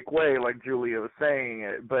comedic way, like Julia was saying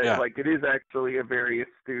it, but yeah. like it is actually a very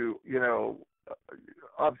astute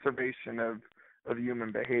observation of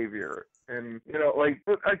human behavior. And like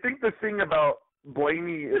I think the thing about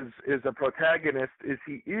Blaney is a protagonist is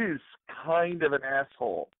he is kind of an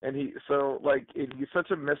asshole, and he's such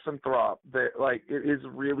a misanthrope that like it is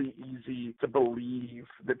really easy to believe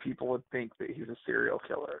that people would think that he's a serial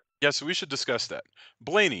killer. Yeah, so we should discuss that.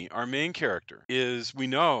 Blaney, our main character, is we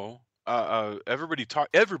know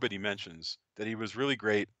everybody mentions that he was really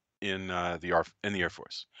great in the Air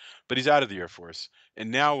Force, but he's out of the Air Force,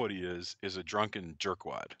 and now what he is a drunken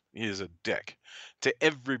jerkwad. He is a dick to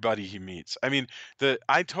everybody he meets. I mean, the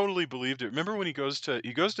I totally believed it. Remember when he goes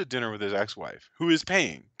to dinner with his ex-wife, who is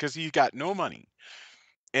paying because he got no money,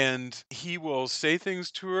 and he will say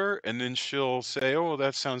things to her, and then she'll say, "Oh,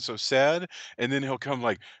 that sounds so sad," and then he'll come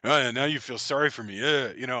like, "Oh, now you feel sorry for me."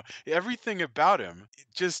 Everything about him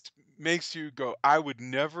just makes you go, I would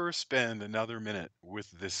never spend another minute with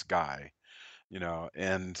this guy,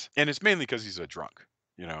 and it's mainly because he's a drunk,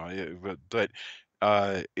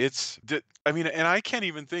 I mean, and I can't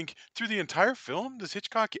even think through the entire film, does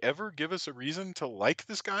Hitchcock ever give us a reason to like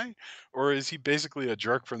this guy? Or is he basically a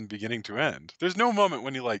jerk from beginning to end? There's no moment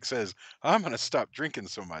when he like says, I'm gonna stop drinking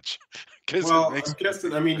so much because it Well, makes I'm me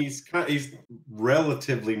guessing. I mean, he's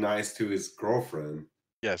relatively nice to his girlfriend,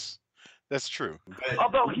 yes, that's true. but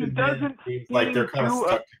Although he even then, doesn't it seems like they're seem kind of too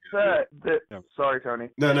stuck together. upset that. Yeah. Sorry, Tony.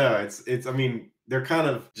 No, it's. I mean, they're kind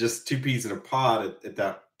of just two peas in a pod at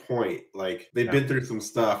that point. Like they've Yeah. been through some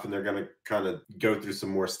stuff, and they're gonna kind of go through some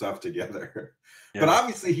more stuff together. But Yeah.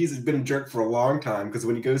 obviously, he's been a jerk for a long time because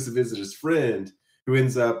when he goes to visit his friend, who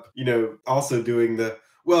ends up, also doing the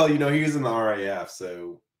he was in the RAF,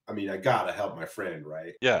 so I mean, I gotta help my friend,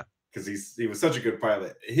 right? Yeah. Because he was such a good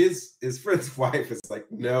pilot. His friend's wife is like,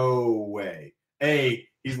 no way. A,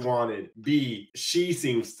 he's wanted. B, she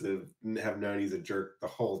seems to have known he's a jerk the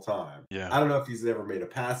whole time. Yeah. I don't know if he's ever made a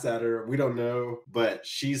pass at her. We don't know, but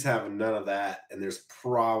she's having none of that, and there's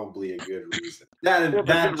probably a good reason. Well, the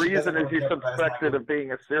that good she reason doesn't is want to he's jeopardize suspected having- of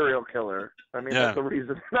being a serial killer. I mean, Yeah. that's the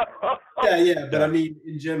reason. Yeah, but Yeah. I mean,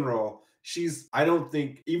 in general, I don't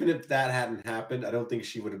think, even if that hadn't happened, I don't think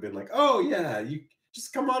she would have been like, oh yeah, you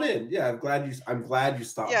just come on in. Yeah, I'm glad you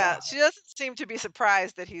stopped Yeah, by. she doesn't seem to be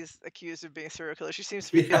surprised that he's accused of being a serial killer. She seems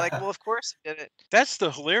to be feel like, Yeah. well, of course he did it. That's the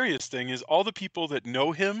hilarious thing is all the people that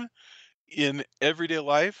know him in everyday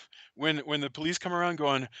life, when the police come around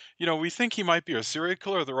going, we think he might be a serial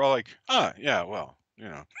killer, they're all like, yeah, well,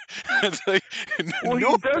 it's like Well, he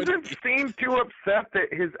nobody. doesn't seem too upset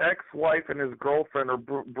that his ex-wife and his girlfriend are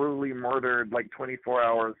brutally murdered like 24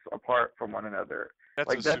 hours apart from one another. That's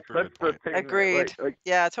Like a that's super good the point. thing. Agreed.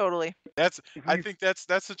 Yeah, totally. I He's- think that's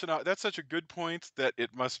such a good point that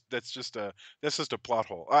that's just a plot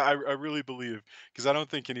hole. I really believe, because I don't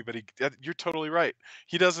think you're totally right.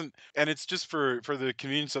 He doesn't, and it's just for the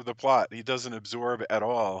convenience of the plot. He doesn't absorb at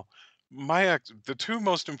all. The two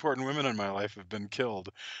most important women in my life have been killed.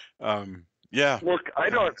 Yeah. Look, I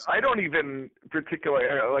Yeah. don't even particularly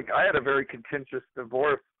like. I had a very contentious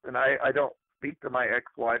divorce, and I don't speak to my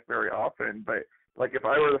ex-wife very often. But like, if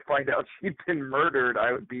I were to find out she'd been murdered,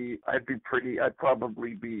 I'd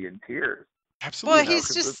probably be in tears. Well, Absolutely.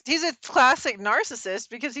 he's a classic narcissist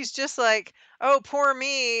because he's just like, oh, poor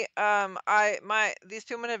me. These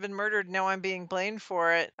two women have been murdered. Now I'm being blamed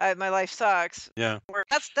for it. My life sucks. Yeah.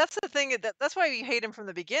 That's the thing that's why you hate him from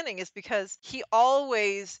the beginning, is because he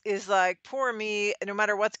always is like, poor me. No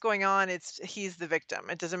matter what's going on, he's the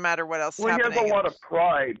victim. It doesn't matter what else is Well, he happening. has a lot of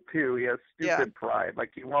pride too. He has Yeah. stupid pride.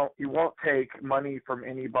 Like he won't take money from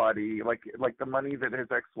anybody. Like the money that his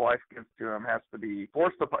ex-wife gives to him has to be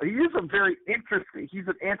forced upon. He is a very interesting. He's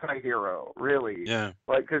an anti-hero, really. Yeah.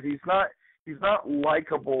 Like, because he's not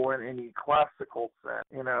likable in any classical sense.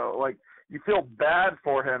 Like you feel bad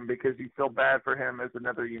for him because you feel bad for him as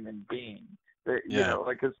another human being. That Yeah.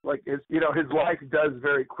 his life does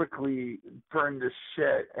very quickly turn to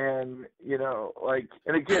shit, and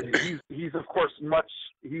and again he's of course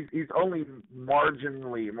he's only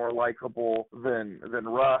marginally more likable than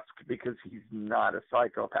Rusk because he's not a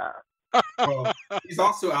psychopath. Well, he's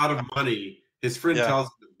also out of money. His friend Yeah. tells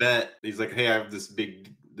him to bet. He's like, hey, I have this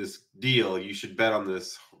deal. You should bet on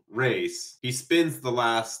this race. He spends the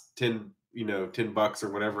last $10 or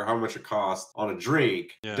whatever, how much it costs on a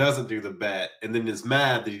drink, Yeah. doesn't do the bet, and then is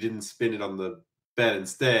mad that he didn't spend it on the bet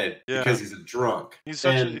instead because he's a drunk. He's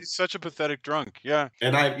such a pathetic drunk. Yeah.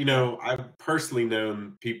 And I've personally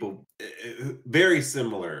known people very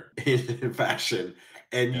similar in fashion.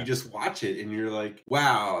 And you just watch it and you're like,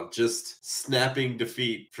 wow, just snapping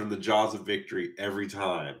defeat from the jaws of victory every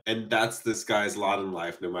time. And that's this guy's lot in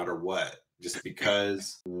life, no matter what. Just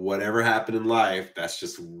because whatever happened in life, that's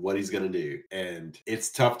just what he's going to do. And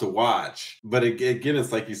it's tough to watch. But again,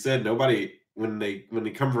 it's like you said, nobody, when they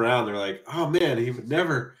come around, they're like, oh man, he would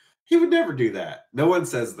never do that. No one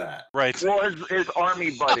says that. Right. Well, his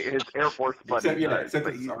army buddy, his Air Force buddy, Except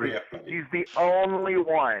but his RAF buddy. he's the only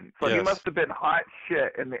one. So he Yes. must have been hot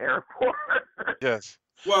shit in the Air Force. Yes.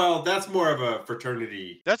 Well, that's more of a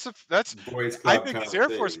fraternity That's boys I club think kind his of Air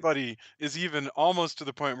Force thing. buddy is even almost to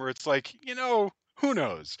the point where it's like, who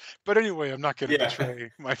knows? But anyway, I'm not going to Yeah.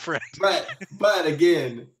 betray my friend. But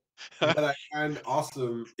again, what I find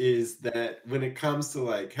awesome is that when it comes to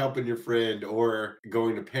like helping your friend or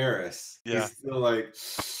going to Paris, Yeah. he's still like,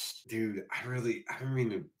 dude, I don't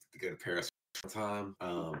mean to go to Paris one time.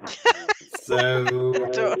 So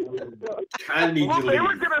kind of need Well, to they were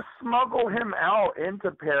leave. gonna smuggle him out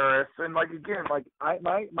into Paris, and like again, like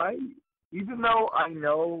my even though I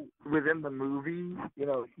know within the movie,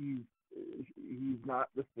 he's not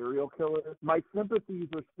the serial killer. My sympathies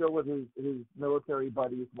are still with his military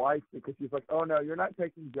buddy's wife, because she's like, "Oh no, you're not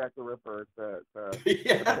taking Jack the Ripper to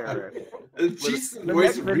Yeah. Paris. She's the The voice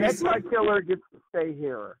next of the next reason. killer gets to stay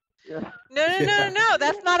here." Yeah. No, no, no, no, Yeah. no.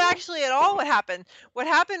 That's not actually at all what happened. What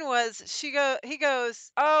happened was he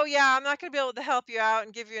goes, "Oh yeah, I'm not going to be able to help you out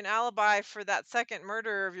and give you an alibi for that second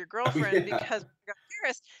murder of your Oh girlfriend yeah. because we got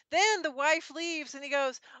Paris." Then the wife leaves and he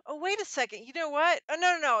goes, "Oh, wait a second. You know what? Oh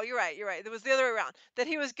no, no, no. You're right. You're right. It was the other way around. That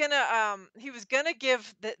he was gonna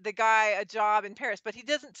give the guy a job in Paris, but he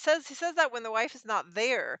says that when the wife is not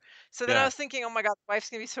there. So then I Yeah. was thinking, oh my God, the wife's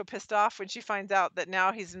gonna be so pissed off when she finds out that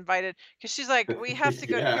now he's invited, because she's like, "We have to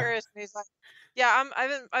go to Yeah. Paris," and he's like, "Yeah,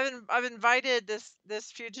 I've invited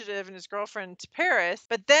this fugitive and his girlfriend to Paris."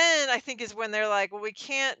 But then I think is when they're like, "Well, we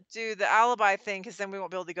can't do the alibi thing because then we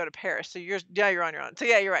won't be able to go to Paris." So you're on your own. So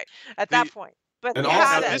yeah, you're right at that The point. But And he had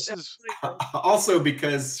Now also, it. this That's is what he did. also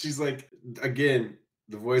because she's like, again,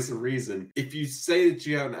 the voice of reason. If you say that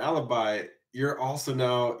you have an alibi, you're also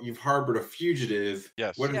now you've harbored a fugitive. Where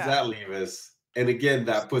yes. does Yeah, that leave us? And again,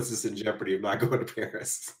 that puts us in jeopardy of not going to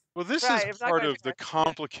Paris. Well, this is right. If not part going to of the Paris, yeah.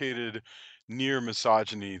 complicated near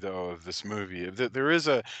misogyny, though, of this movie. There is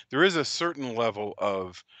a certain level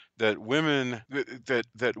of that women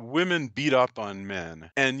beat up on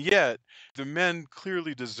men, and yet the men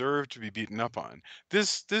clearly deserve to be beaten up on.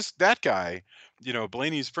 That guy,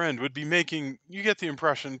 Blaney's friend, would be making, you get the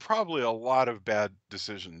impression, probably a lot of bad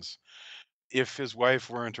decisions if his wife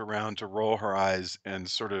weren't around to roll her eyes and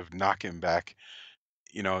sort of knock him back,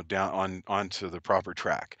 down onto the proper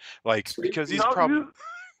track. Like, because Strangely, he's No, probably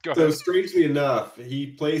go so ahead. strangely enough, he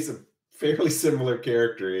plays a fairly similar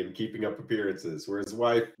character in Keeping Up Appearances, where his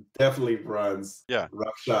wife definitely runs Yeah.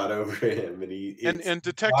 roughshod over him, and And it's and not in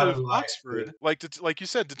Detective life. Oxford, like you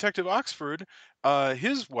said, Detective Oxford,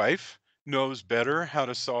 his wife knows better how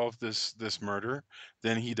to solve this murder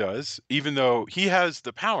than he does, even though he has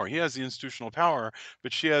the power, he has the institutional power,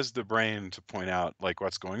 but she has the brain to point out like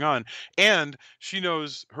what's going on, and she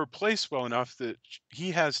knows her place well enough that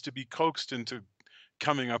he has to be coaxed into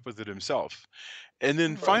coming up with it himself. And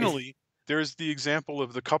then Mhm. Right. finally, there's the example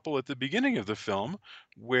of the couple at the beginning of the film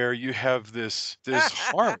where you have this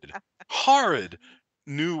horrid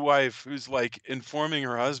new wife who's like informing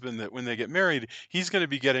her husband that when they get married, he's going to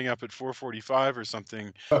be getting up at 4:45 or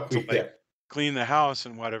something Oh to like yeah. clean the house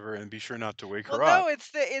and whatever and be sure not to wake Well, her up.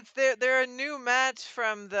 no, they're a new match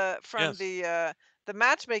from Yes. the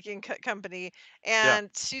matchmaking company, Yeah. and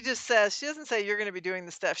she just says, she doesn't say you're going to be doing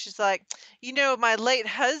the stuff. She's like, my late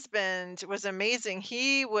husband was amazing.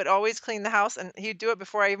 He would always clean the house, and he'd do it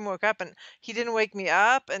before I even woke up, and he didn't wake me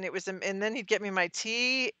up, and and then he'd get me my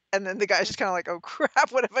tea, and then the guy's just kind of like, "Oh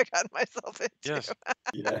crap, what have I gotten myself into?" Yes.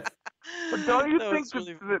 Yeah. but don't you So think it's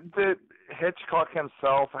that, really that Hitchcock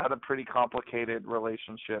himself had a pretty complicated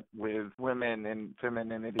relationship with women and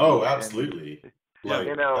femininity, Oh, and absolutely. Yeah.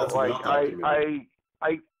 That's like well documented.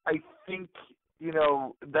 I think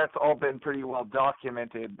that's all been pretty well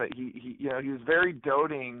documented. But he was very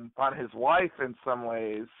doting on his wife in some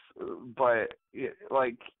ways, but he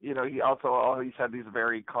also always had these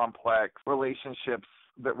very complex relationships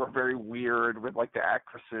that were very weird with like the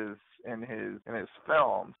actresses in his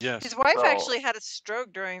films. his Yes. wife So actually had a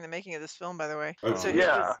stroke during the making of this film, by the way. Oh, Oh So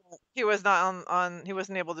no. geez. he was not he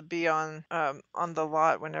wasn't able to be on the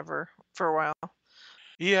lot whenever for a while.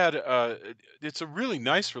 He had it's a really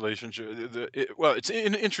nice relationship. Well, it's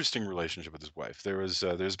an interesting relationship with his wife. There's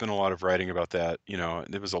been a lot of writing about that.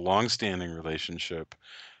 It was a long-standing relationship.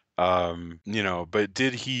 But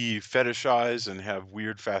did he fetishize and have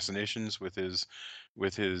weird fascinations with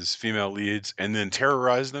his female leads and then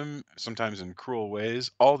terrorize them sometimes in cruel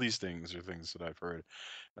ways? All these things are things that I've heard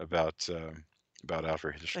about about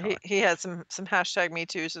Alfred So he Hitchcock. he had some hashtag me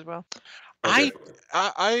too's as well. Oh, I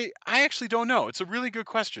definitely. I actually don't know. It's a really good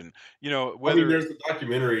question. I mean, Whether there's a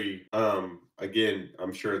documentary. Again,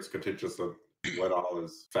 I'm sure it's contentious of what all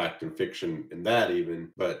is fact and fiction in that even.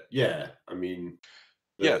 But yeah, I mean,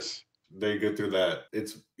 the yes, they go through that.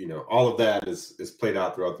 It's all of that is played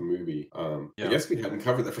out throughout the movie. I yeah. guess we hadn't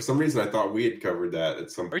covered that. For some reason, I thought we had covered that at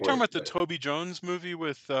some Are you talking point. about the Toby Jones movie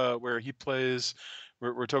with where he plays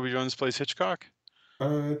where Toby Jones plays Hitchcock?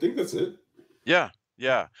 I think that's it. Yeah,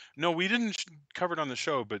 yeah. No, we didn't cover it on the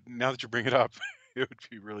show, but now that you bring it up, it would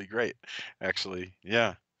be really great, actually.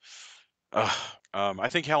 Yeah. I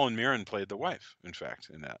think Helen Mirren played the wife, in fact,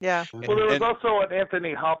 in that. Yeah. well, there was And also an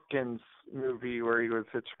Anthony Hopkins movie where he was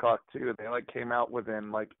Hitchcock too. They like came out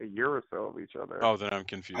within like a year or so of each other. Oh, then I'm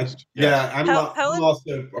confused. Yeah, I'm Helen?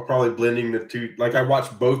 also probably blending the two. Like I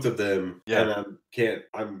watched both of them, Yeah.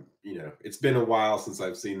 and it's been a while since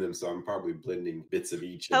I've seen them, so I'm probably blending bits of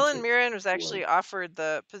each. Helen Mirren was actually offered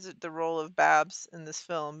the role of Babs in this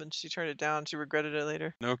film, and she turned it down. She regretted it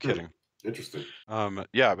later. No kidding. Interesting.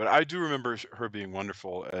 Yeah, but I do remember her being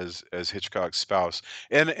wonderful as Hitchcock's spouse,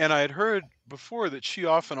 and I had heard before that she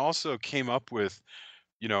often also came up with,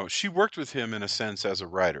 she worked with him in a sense as a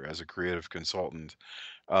writer, as a creative consultant.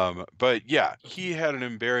 But yeah, he had an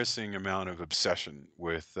embarrassing amount of obsession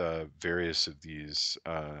with various of these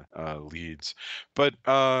leads. But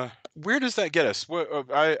where does that get us? What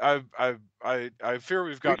I fear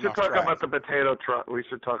we've We gotten should off talk track. about the potato truck. We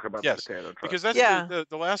should talk about the Yes, potato truck. because that's Yeah.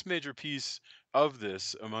 the last major piece of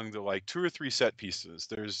this among the like 2 or 3 set pieces.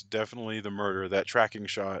 There's definitely the murder. That tracking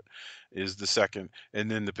shot is the second, and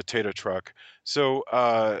then the potato truck. So,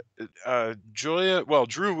 Julia, well,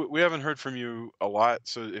 Drew, we haven't heard from you a lot.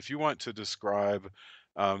 So if you want to describe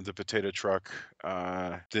the potato truck,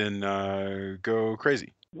 then go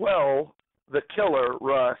crazy. Well, the killer,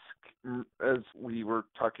 Rusk, as we were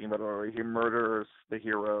talking about earlier, he murders the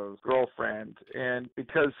hero's girlfriend. And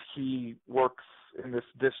because he works in this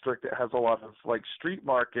district that has a lot of like street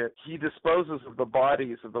market, he disposes of the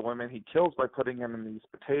bodies of the women he kills by putting them in these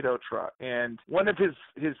potato trucks. And one of his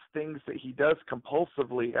things that he does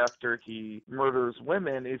compulsively after he murders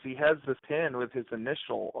women is he has this pin with his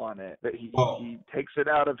initial on it that he takes it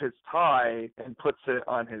out of his tie and puts it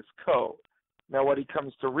on his coat. Now, what he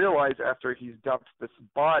comes to realize after he's dumped this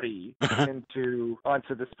body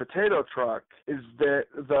onto this potato truck is that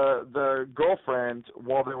the girlfriend,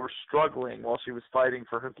 while they were struggling, while she was fighting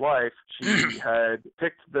for his life, she had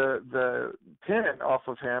picked the pin off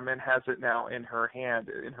of him and has it now in her hand.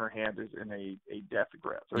 In her hand is in a death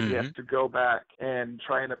grip. So he has to go back and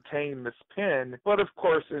try and obtain this pin. But of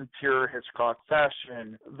course, in pure Hitchcock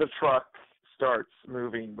fashion, the truck starts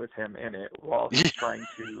moving with him in it while he's trying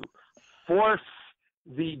to force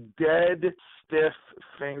the dead, stiff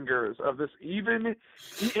fingers of this.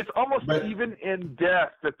 It's almost even in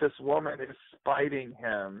death that this woman is spiting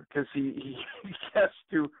him because he has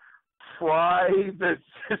to pry this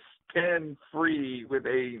pin free with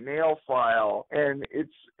a nail file, and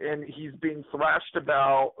he's being thrashed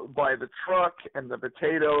about by the truck and the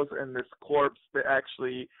potatoes and this corpse that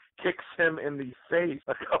actually kicks him in the face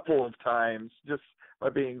a couple of times just by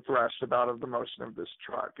being thrashed about of the motion of this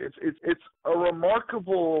truck. It's a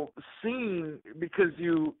remarkable scene because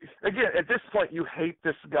again, at this point you hate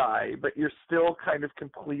this guy, but you're still kind of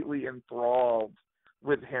completely enthralled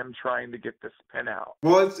with him trying to get this pin out.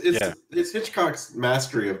 Well, it's Hitchcock's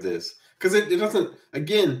mastery of this because it doesn't,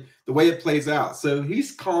 again, the way it plays out. So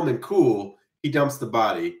he's calm and cool. He dumps the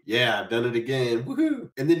body. Yeah, I've done it again. Woohoo!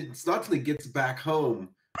 And then it's not until he gets back home.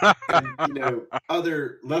 And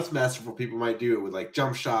other less masterful people might do it with like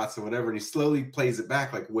jump shots or whatever, and he slowly plays it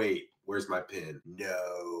back like, wait, where's my pin?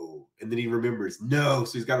 No. And then he remembers, no.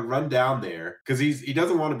 So he's got to run down there because he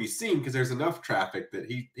doesn't want to be seen because there's enough traffic that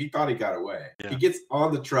he thought he got away. Yeah. He gets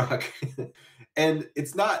on the truck and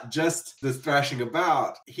it's not just this thrashing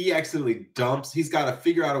about. He accidentally dumps. He's got to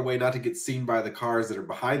figure out a way not to get seen by the cars that are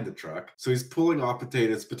behind the truck. So he's pulling off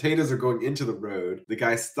potatoes. Potatoes are going into the road. The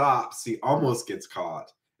guy stops. He almost gets caught.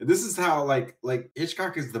 And this is how like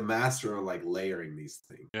Hitchcock is the master of like layering these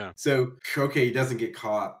things. Yeah. So okay, he doesn't get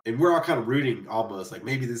caught, and we're all kind of rooting almost like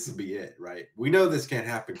maybe this will be it, right? We know this can't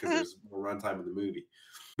happen because there's more runtime in the movie.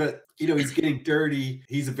 But he's getting dirty.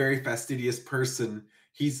 He's a very fastidious person.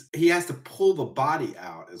 He has to pull the body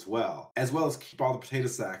out as well as keep all the potato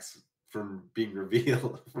sacks from being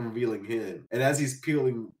revealing him. And as he's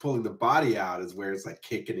pulling the body out is where it's like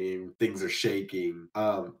kicking him, things are shaking.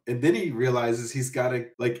 And then he realizes he's got to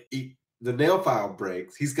the nail file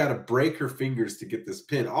breaks. He's got to break her fingers to get this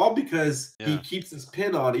pin, all because he keeps this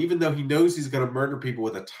pin on, even though he knows he's going to murder people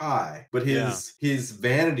with a tie. But his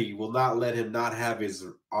vanity will not let him not have his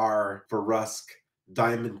R for Rusk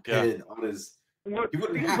diamond pin on his. He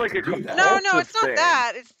wouldn't have to do that. No, it's not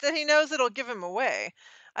that. It's that he knows it'll give him away.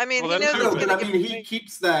 I mean, he knows. He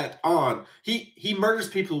keeps that on. He murders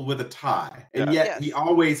people with a tie, and yet he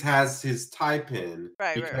always has his tie pin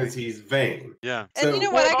because he's vain. Yeah. And so, you know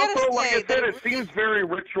what? I gotta say, like I said, it seems very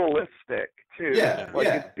ritualistic too. Yeah,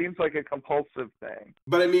 It seems like a compulsive thing.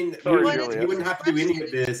 But I mean, he wouldn't have to do any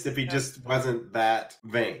of this if he just wasn't that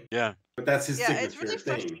vain. Yeah. But that's his signature it's really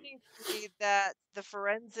thing. frustrating me that the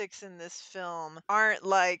forensics in this film aren't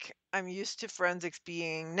like I'm used to forensics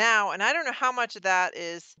being now. And I don't know how much of that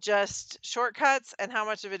is just shortcuts and how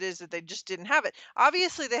much of it is that they just didn't have it.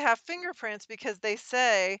 Obviously, they have fingerprints because they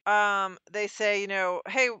say, you know,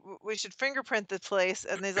 hey, we should fingerprint this place.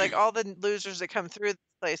 And there's like all the losers that come through this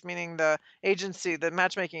place, meaning the agency, the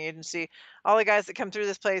matchmaking agency, all the guys that come through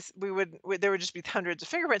this place, there would just be hundreds of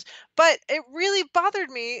fingerprints. But it really bothered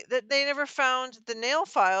me that they never found the nail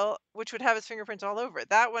file, which would have his fingerprints all over it.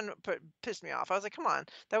 That one pissed me off. I was like, come on,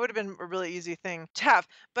 that would have been a really easy thing to have.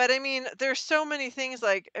 But I mean, there's so many things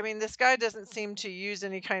like, I mean, this guy doesn't seem to use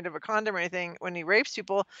any kind of a condom or anything when he rapes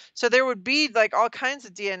people. So there would be like all kinds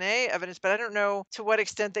of DNA evidence, but I don't know to what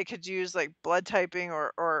extent they could use like blood typing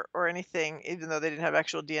or anything, even though they didn't have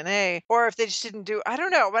actual DNA, or if they just didn't do, I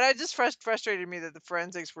don't know. But it just frustrated me that the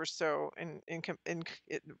forensics were so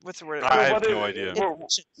what's the word? I have no idea.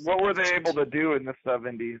 What were they able to do in the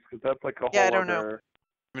 70s? Because that's like a Yeah, I whole don't know. other.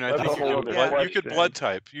 I mean, I That's think a whole other you could question. blood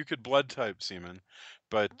type. You could blood type semen,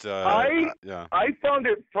 but yeah. I found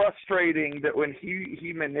it frustrating that when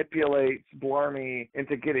he manipulates Blarmy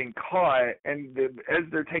into getting caught, and as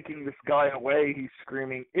they're taking this guy away, he's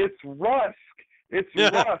screaming, "It's Rusk! It's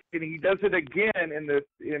Rusk!" And he does it again in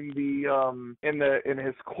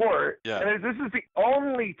his court. Yeah. And this is the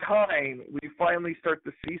only time we finally start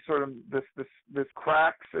to see sort of this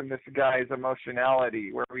cracks in this guy's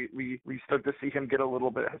emotionality, where we start to see him get a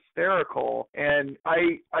little bit hysterical. And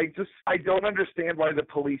I don't understand why the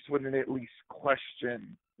police wouldn't at least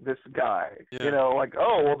question this guy. Yeah. You know, like,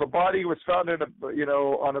 oh, well, the body was found in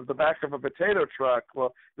on the back of a potato truck.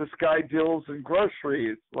 Well, this guy deals in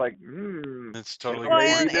groceries. Like, It's totally Well,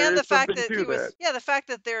 good. and the fact that that the fact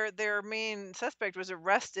that their main suspect was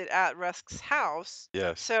arrested at Rusk's house.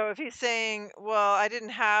 Yes. So if he's saying, well, I didn't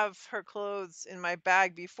have her clothes in my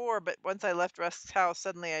bag before, but once I left Rusk's house,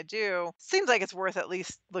 suddenly I do. Seems like it's worth at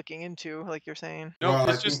least looking into, like you're saying. No, well,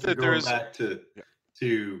 it's just that going back to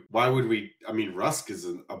why would we? I mean, Rusk is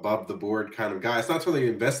an above the board kind of guy. It's not to really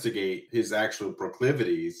investigate his actual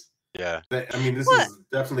proclivities. Yeah. I mean, this is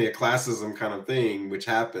definitely a classism kind of thing, which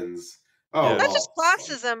happens. Oh, not just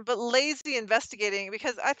classism, but lazy investigating,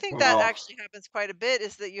 because I think that actually happens quite a bit,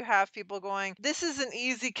 is that you have people going, this is an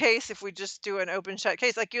easy case if we just do an open shut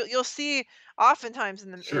case. Like you'll see oftentimes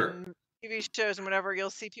in TV shows and whatever, you'll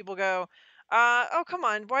see people go, oh, come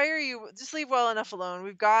on, why are you, just leave well enough alone.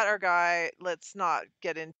 We've got our guy. Let's not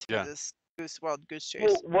get into this wild goose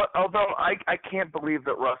chase. Well, although I can't believe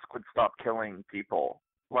that Rusk would stop killing people.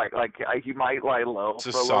 Like he might lie low it's for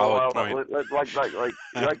a solid little point. while,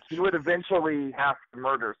 like he would eventually have to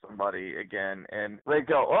murder somebody again, and they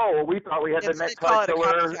go, oh, well, we thought we had the necktie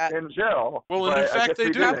killer in jail. Well, and in fact,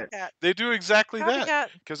 they do. They do exactly Copycat. that,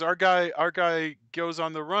 because our guy goes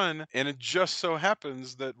on the run, and it just so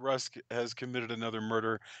happens that Rusk has committed another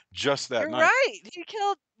murder just that night. Right. He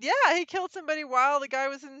killed somebody while the guy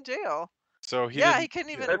was in jail. So he couldn't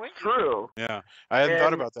even. That's true. Yeah, I hadn't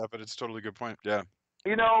thought about that, but it's a totally good point. Yeah.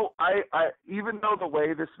 You know, I even though the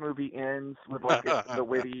way this movie ends with like the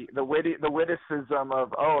witticism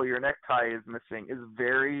of, oh, your necktie is missing, is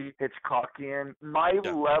very Hitchcockian. My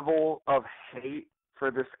level of hate for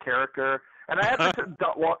this character, and I have to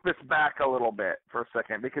walk this back a little bit for a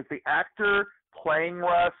second, because the actor playing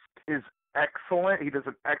Rusk is excellent. He does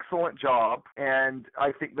an excellent job, and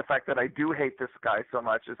I think the fact that I do hate this guy so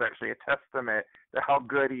much is actually a testament to how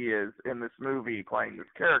good he is in this movie playing this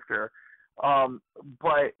character.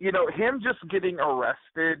 But you know, him just getting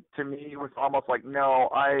arrested to me was almost like, no,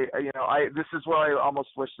 this is where I almost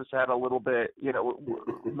wish this had a little bit,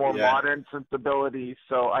 more modern sensibility,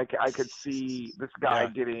 so I could see this guy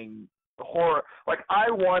getting horror. Like, I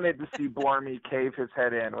wanted to see Blarmy cave his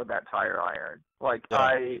head in with that tire iron. Like,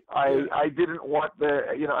 I didn't want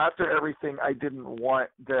after everything, I didn't want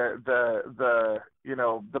the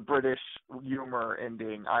British humor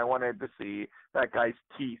ending. I wanted to see that guy's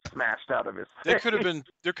teeth smashed out of his face.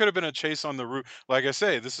 There could have been a chase on the roof. Like I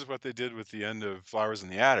say, this is what they did with the end of Flowers in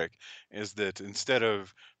the Attic, is that instead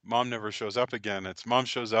of Mom never shows up again, it's Mom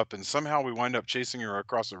shows up, and somehow we wind up chasing her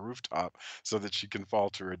across a rooftop so that she can fall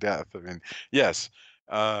to her death. I mean, yes.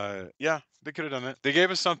 They could have done that. They gave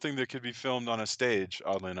us something that could be filmed on a stage,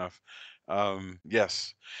 oddly enough.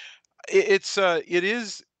 Yes. It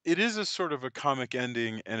is a sort of a comic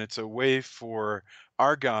ending, and it's a way for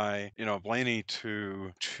our guy, Blaney,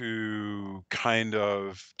 to kind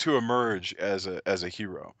of to emerge as a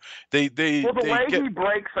hero. The way he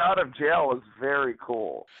breaks out of jail is very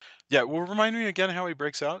cool. Yeah, well, remind me again how he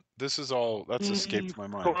breaks out. That's escaped my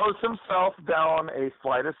mind. He throws himself down a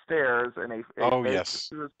flight of stairs in a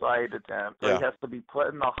suicide attempt. So he has to be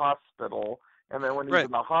put in the hospital, And then when he's Right.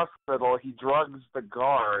 in the hospital, he drugs the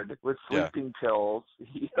guard with Yeah. sleeping pills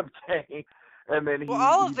he obtained, and then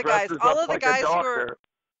Well, he dresses up like a doctor.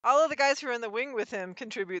 all of the guys who are in the wing with him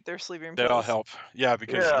contribute their sleeping They all pills. help. Yeah,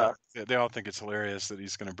 because Yeah. they all think it's hilarious that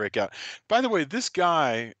he's gonna break out. By the way, this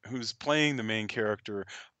guy who's playing the main character,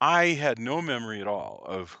 I had no memory at all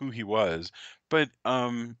of who he was, but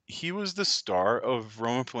he was the star of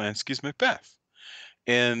Roman Polanski's Macbeth.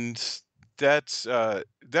 And that's an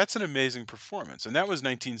amazing performance, and that was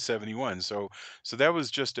 1971. So that was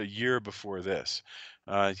just a year before this.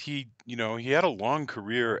 He had a long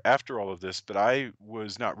career after all of this, but I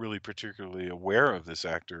was not really particularly aware of this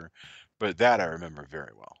actor, but that I remember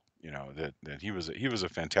very well. That he was a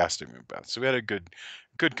fantastic Macbeth. So we had a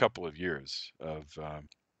good couple of years of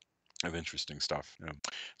interesting stuff. Yeah.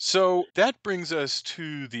 So that brings us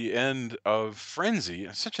to the end of Frenzy.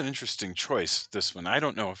 Such an interesting choice, this one. I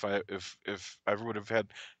don't know if I would have had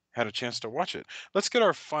a chance to watch it. Let's get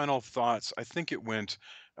our final thoughts. I think it went.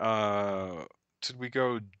 Uh, did we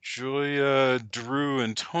go Julia, Drew,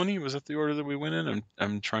 and Tony? Was that the order that we went in?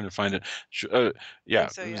 I'm trying to find it. I Yeah,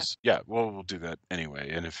 think so, it yeah. was. Yeah, well, we'll do that anyway.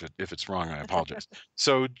 And if it's wrong, I apologize.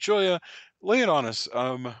 So Julia, lay it on us.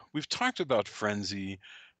 We've talked about Frenzy.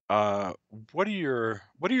 Uh, what are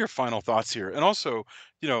your final thoughts here? And also,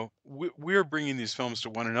 we're bringing these films to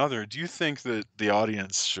one another. Do you think that the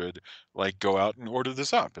audience should like go out and order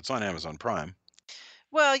this up? It's on Amazon Prime.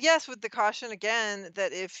 Well, yes, with the caution again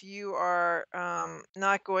that if you are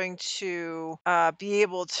not going to be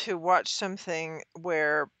able to watch something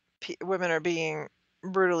where women are being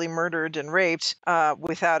brutally murdered and raped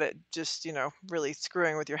without it just, really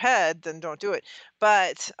screwing with your head, then don't do it.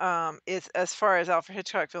 But it's as far as Alfred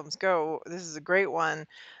Hitchcock films go, this is a great one.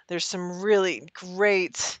 There's some really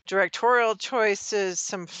great directorial choices,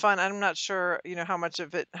 some fun. I'm not sure, how much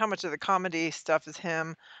of the comedy stuff is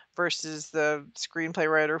him versus the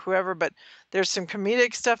screenplay writer, whoever, but there's some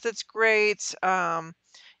comedic stuff that's great. And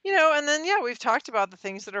then yeah, we've talked about the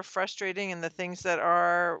things that are frustrating and the things that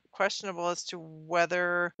are questionable as to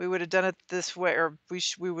whether we would have done it this way, or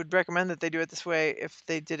we would recommend that they do it this way if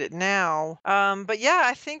they did it now. But yeah,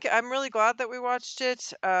 I think I'm really glad that we watched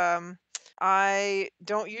it. I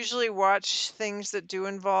don't usually watch things that do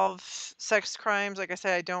involve sex crimes. Like I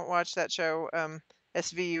said, I don't watch that show.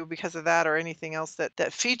 SVU because of that or anything else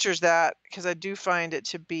that features that, because I do find it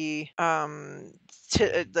to be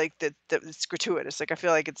like that it's gratuitous. Like I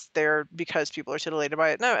feel like it's there because people are titillated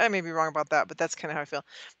by it. No, I may be wrong about that, but that's kind of how I feel.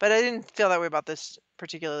 But I didn't feel that way about this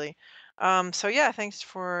particularly. So yeah, thanks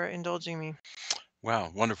for indulging me.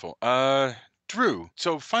 Wow, wonderful. Drew.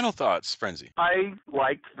 So final thoughts, Frenzy. I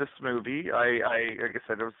liked this movie. Like I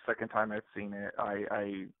said, it was the second time I've seen it.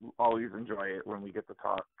 I always enjoy it when we get to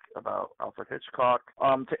talk about Alfred Hitchcock.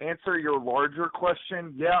 To answer your larger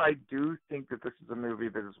question, yeah, I do think that this is a movie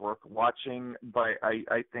that is worth watching, but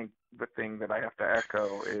I think the thing that I have to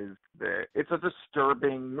echo is that it's a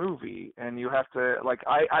disturbing movie, and you have to,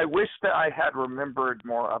 I wish that I had remembered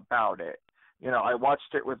more about it. I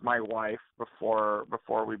watched it with my wife before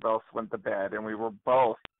we both went to bed, and we were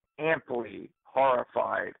both amply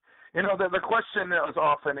horrified. The question is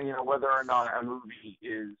often, whether or not a movie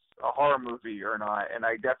is a horror movie or not, and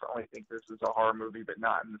I definitely think this is a horror movie, but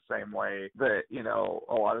not in the same way that,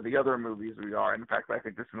 a lot of the other movies we are. In fact, I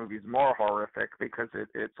think this movie is more horrific because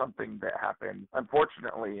it's something that happened,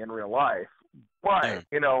 unfortunately, in real life. But,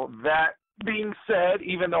 that being said,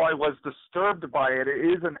 even though I was disturbed by it, it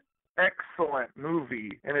is an excellent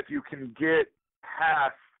movie, and if you can get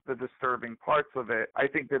past the disturbing parts of it, I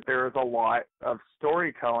think that there is a lot of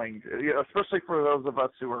storytelling, especially for those of us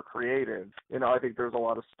who are creative. I think there's a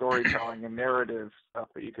lot of storytelling and narrative stuff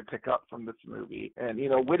that you could pick up from this movie, and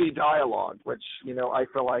witty dialogue, which I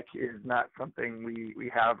feel like is not something we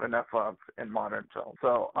have enough of in modern film.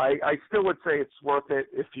 So I still would say it's worth it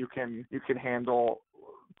if you can handle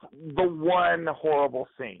the one horrible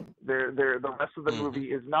scene. The rest of the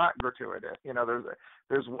movie is not gratuitous.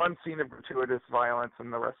 There's one scene of gratuitous violence,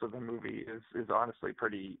 and the rest of the movie is honestly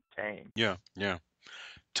pretty tame. Yeah, yeah.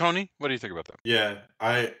 Tony, what do you think about that? Yeah,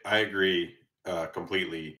 I agree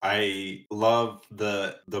completely. I love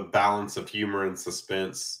the balance of humor and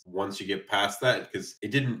suspense once you get past that, because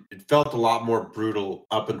it felt a lot more brutal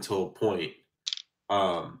up until a point.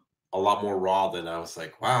 A lot more raw than I was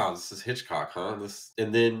like, wow, this is Hitchcock, huh?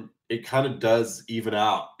 And then it kind of does even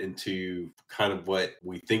out into kind of what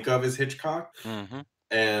we think of as Hitchcock. Mm-hmm.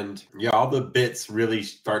 And yeah, all the bits really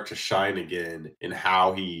start to shine again in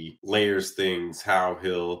how he layers things, how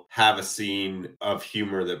he'll have a scene of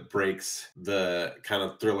humor that breaks the kind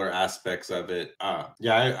of thriller aspects of it.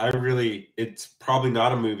 Yeah, I really, it's probably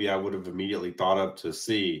not a movie I would have immediately thought of to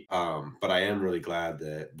see, but I am really glad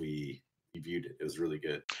that we viewed it. It was really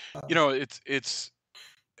good. You know,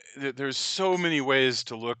 there's so many ways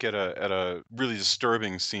to look at a really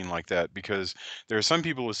disturbing scene like that, because there are some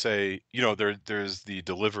people who say, you know, there's the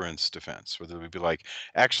deliverance defense, where they would be like,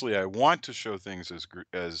 actually, I want to show things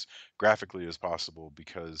as graphically as possible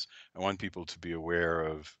because I want people to be aware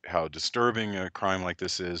of how disturbing a crime like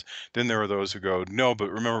this is. Then there are those who go, no,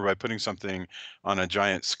 but remember, by putting something on a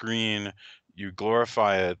giant screen, you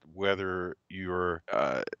glorify it, whether you're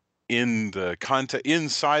in the content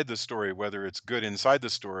inside the story, whether it's good inside the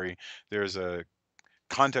story. There's a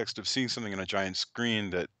context of seeing something on a giant screen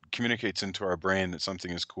that communicates into our brain that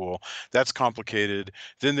something is cool. That's complicated.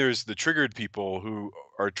 Then there's the triggered people who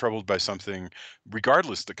are troubled by something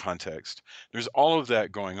regardless the context. There's all of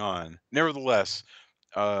that going on. Nevertheless,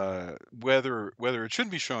 whether it should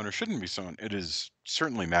be shown or shouldn't be shown, it is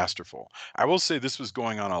certainly masterful. I will say this was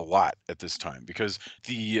going on a lot at this time, because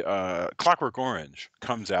the Clockwork Orange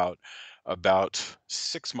comes out about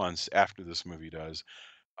 6 months after this movie does.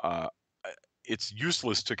 Uh, it's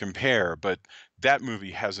useless to compare, but that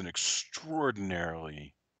movie has an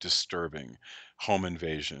extraordinarily disturbing home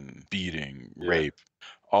invasion, beating, Yeah. rape,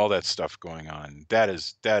 all that stuff going on. That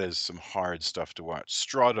is some hard stuff to watch.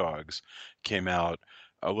 Straw Dogs came out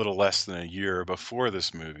a little less than a year before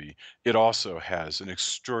this movie. It also has an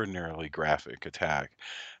extraordinarily graphic attack.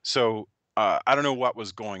 So I don't know what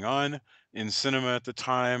was going on in cinema at the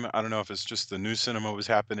time. I don't know if it's just the new cinema was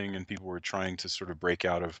happening and people were trying to sort of break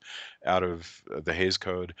out of the Hays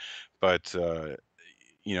Code, but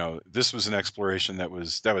you know, this was an exploration that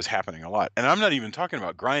was happening a lot. And I'm not even talking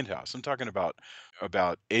about Grindhouse. I'm talking about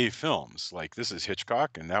A films. Like, this is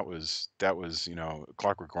Hitchcock, and that was you know,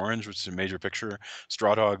 Clockwork Orange, which is a major picture.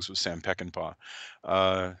 Straw Dogs was Sam Peckinpah.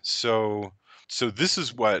 So this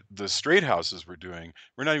is what the straight houses were doing.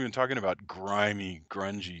 We're not even talking about grimy,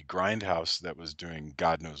 grungy grindhouse that was doing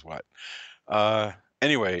God knows what. Uh,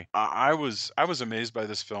 anyway, I was amazed by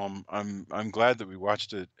this film. I'm glad that we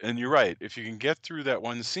watched it. And you're right. If you can get through that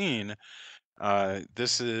one scene,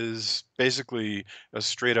 this is basically a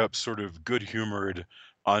straight up sort of good humored,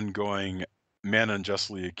 ongoing, man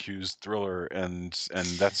unjustly accused thriller, and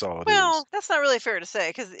that's all it is. Well, that's not really fair to say,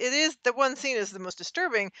 because it is the one scene is the most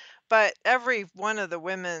disturbing, but every one of the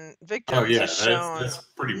women Oh victims yeah, is shown that's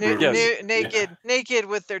pretty brutal. Yes. Yeah. naked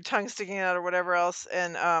with their tongue sticking out or whatever else,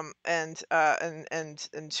 and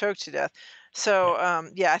choked to death. So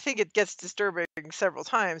yeah, I think it gets disturbing several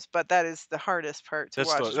times, but that is the hardest part to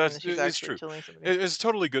watch, is when she's It's actually true. killing somebody. It's a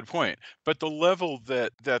totally good point. But the level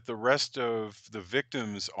that the rest of the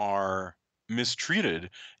victims are mistreated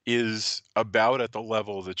is about at the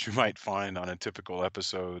level that you might find on a typical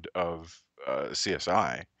episode of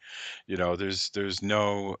CSI. You know, there's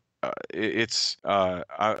no it's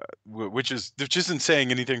which isn't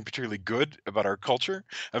saying anything particularly good about our culture.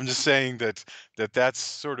 I'm just saying that's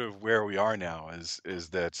sort of where we are now, is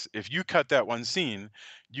that if you cut that one scene,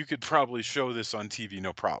 you could probably show this on TV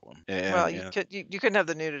no problem. Well, And you couldn't have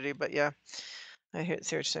the nudity, but yeah, see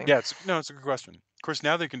what you're saying. yeah, it's a good question. Of course,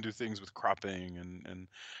 now they can do things with cropping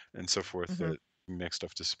and so forth Hmm. that make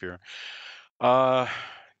stuff disappear. Uh,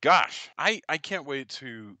 gosh, I can't wait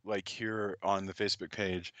to, like, hear on the Facebook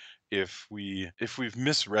page if we've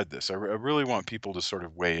misread this. I really want people to sort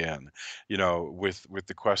of weigh in, you know, with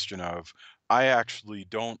the question of, I actually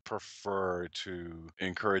don't prefer to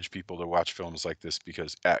encourage people to watch films like this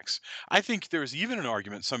because X. I think there's even an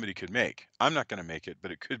argument somebody could make. I'm not going to make it,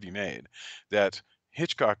 but it could be made, that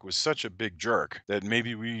Hitchcock was such a big jerk that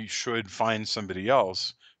maybe we should find somebody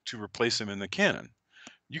else to replace him in the canon.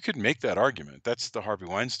 You could make that argument. That's the Harvey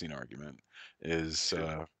Weinstein argument. Is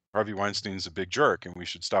Harvey Weinstein's a big jerk, and we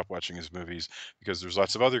should stop watching his movies because there's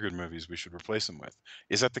lots of other good movies we should replace him with.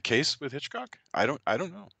 Is that the case with Hitchcock? I don't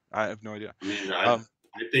know. I have no idea. I mean, Um,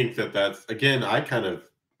 I think that that's again. I kind of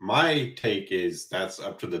my take is that's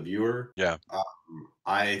up to the viewer. yeah,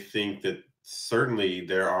 I think that certainly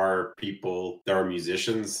there are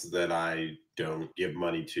musicians that I don't give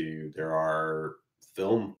money to. There are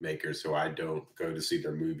filmmakers who I don't go to see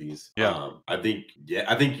their movies. yeah, I think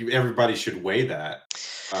everybody should weigh that.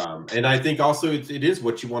 And I think also it is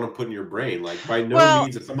what you want to put in your brain. Like, by no Well,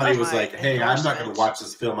 means, if somebody was my like, "Hey, I'm not going to endorsement. watch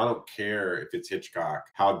this film. I don't care if it's Hitchcock.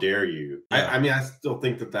 How dare you?" yeah, I mean, I still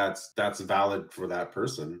think that that's valid for that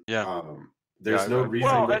person. yeah, yeah. There's no I reason.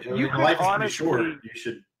 Well, I you mean, could life is pretty short. honestly, You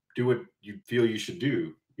should do what you feel you should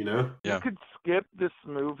do. you know? Yeah. You could skip this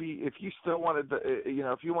movie if you still wanted to,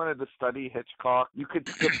 if you wanted to study Hitchcock, you could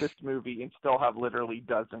skip this movie and still have literally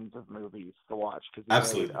dozens of movies to watch because he made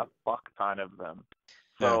Absolutely. a fuck ton of them.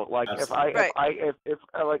 Yeah, So like absolutely.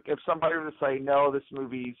 if somebody were to say no, this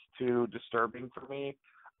movie's too disturbing for me,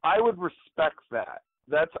 I would respect that.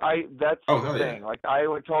 That's Oh, the hell yeah. thing. Like I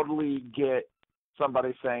would totally get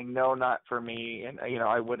somebody saying no, not for me, and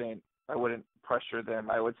I wouldn't pressure them.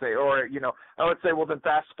 I would say, I would say, well, then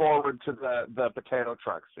fast forward to the potato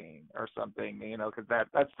truck scene or something, because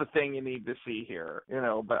that's the thing you need to see here,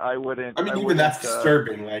 But I wouldn't. I mean, even that's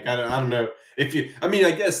disturbing. Like, I don't know if you. I mean,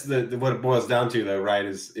 I guess the what it boils down to, though, right,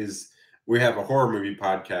 is we have a horror movie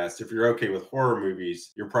podcast. If you're okay with horror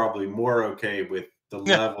movies, you're probably more okay with the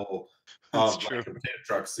level that's of true. like the potato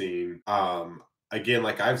truck scene. Again,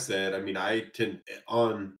 like I've said, I mean, I tend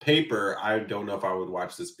on paper, I don't know if I would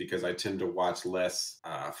watch this because I tend to watch less,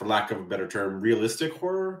 for lack of a better term, realistic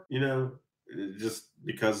horror, just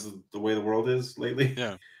because of the way the world is lately.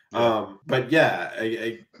 Yeah. Yeah. But yeah,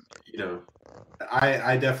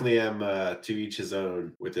 I definitely am to each his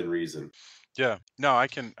own within reason. Yeah. No, I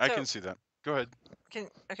can So see that. Go ahead.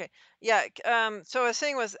 okay. Yeah. So what I was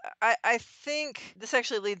saying was I think this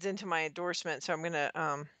actually leads into my endorsement. So I'm gonna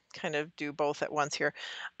kind of do both at once here.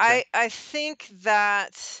 Okay. I think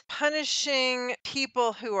that punishing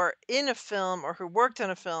people who are in a film or who worked on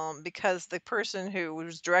a film because the person who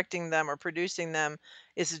was directing them or producing them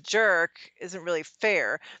is a jerk isn't really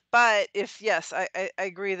fair. But if yes, I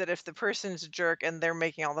agree that if the person's a jerk and they're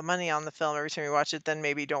making all the money on the film every time you watch it, then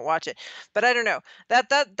maybe don't watch it. But I don't know.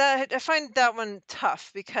 That I find that one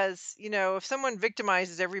tough because if someone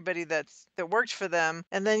victimizes everybody that worked for them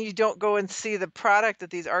and then you don't go and see the product that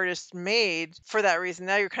these artists made for that reason,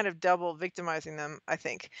 now you're kind of double victimizing them, I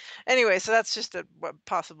think. Anyway, so that's just a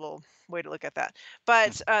possible way to look at that.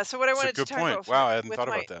 But so what I It's a wanted to good talk point. about Wow, I hadn't with thought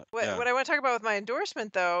my about that. what, Yeah. what I want to talk about with my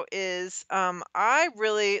endorsement though is I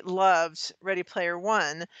really loved Ready Player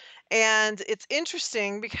One. And it's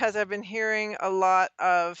interesting because I've been hearing a lot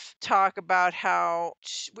of talk about how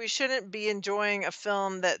we shouldn't be enjoying a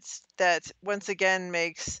film that once again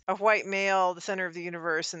makes a white male the center of the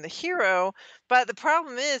universe and the hero. But the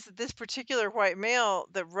problem is that this particular white male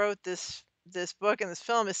that wrote this book and this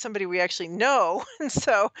film is somebody we actually know. And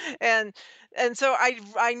so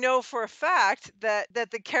I know for a fact that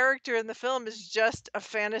the character in the film is just a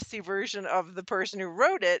fantasy version of the person who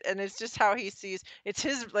wrote it, and it's just how he sees. It's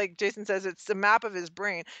his, like Jason says, it's the map of his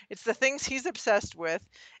brain. It's the things he's obsessed with,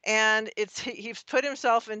 and he's put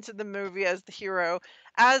himself into the movie as the hero,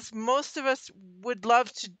 as most of us would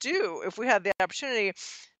love to do if we had the opportunity.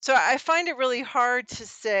 So I find it really hard to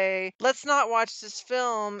say, let's not watch this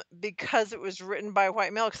film because it was written by a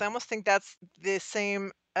white male, because I almost think that's the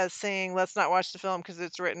same as saying let's not watch the film because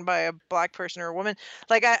it's written by a black person or a woman.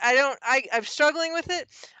 Like I'm struggling with it.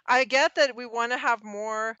 I get that we want to have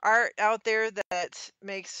more art out there that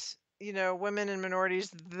makes women and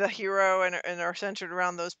minorities the hero and are centered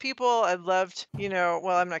around those people. I've loved,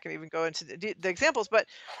 well, I'm not going to even go into the examples, but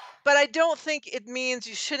I don't think it means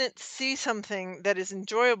you shouldn't see something that is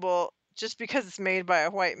enjoyable just because it's made by a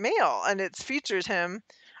white male and it features him.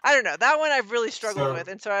 I don't know. That one I've really struggled So with,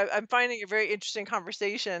 and so I'm finding a very interesting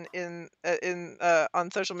conversation in on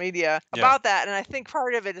social media Yeah. about that. And I think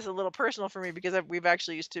part of it is a little personal for me because we've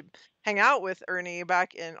actually used to hang out with Ernie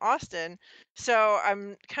back in Austin, so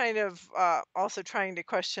I'm kind of also trying to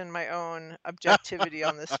question my own objectivity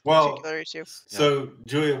on this well, particular issue. so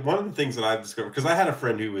Julia, one of the things that I've discovered, because I had a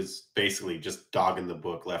friend who was basically just dogging the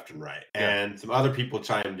book left and right, Yeah. and some other people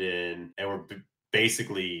chimed in and were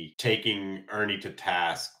basically taking Ernie to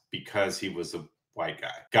task because he was a white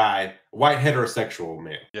white heterosexual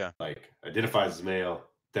male. Yeah. Like identifies as male,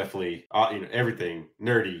 definitely, everything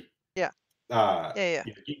nerdy. Yeah. Yeah.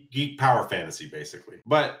 Geek power fantasy, basically.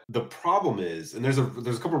 But the problem is, and there's a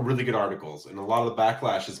couple of really good articles, and a lot of the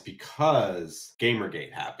backlash is because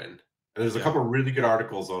Gamergate happened. And there's a couple of really good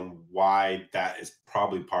articles on why that is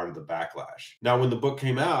probably part of the backlash. Now, when the book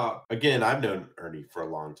came out, again, I've known Ernie for a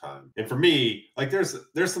long time. And for me, like there's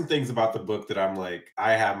some things about the book that I'm like,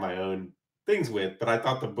 I have my own things with, but I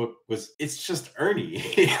thought the book it's just Ernie.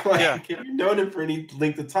 If you've known him for any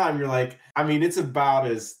length of time, you're like, I mean, it's about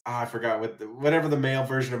as, I forgot whatever the male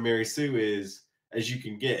version of Mary Sue is as you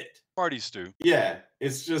can get. Party stew. Yeah,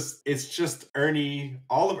 it's just Ernie,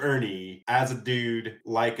 all of Ernie as a dude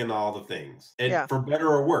liking all the things, and for better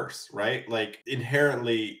or worse, right? Like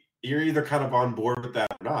inherently, you're either kind of on board with that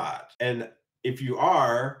or not. And if you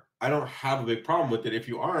are, I don't have a big problem with it. If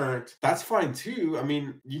you aren't, that's fine too. I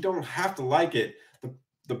mean, you don't have to like it.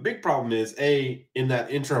 the big problem is in that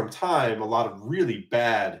interim time, a lot of really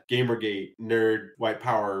bad Gamergate nerd white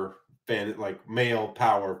power like male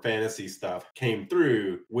power fantasy stuff came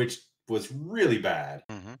through, which was really bad.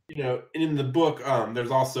 Mhm. In the book,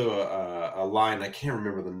 there's also a line, I can't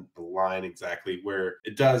remember the line exactly, where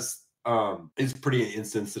it does is pretty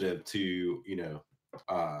insensitive to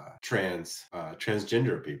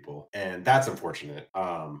transgender people, and that's unfortunate.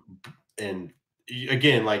 And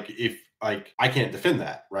again, like, if like, I can't defend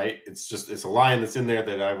that, right? It's a line that's in there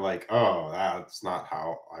that I'm like, oh, that's not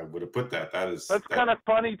how I would have put that. That's kind of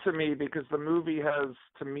funny to me because the movie has,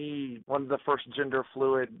 to me, one of the first gender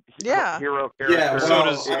fluid Yeah. hero Yeah, characters.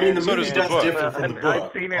 So I mean, the so movie does the does book. differ from the book.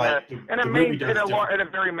 I've seen it Like, in the movie does differ. in a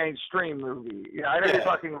very mainstream movie. Yeah, I know Yeah. you're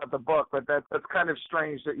talking about the book, but that's kind of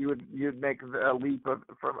strange that you'd make a leap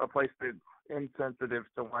from a place that's insensitive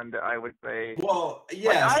to one that I would say. Well, Like,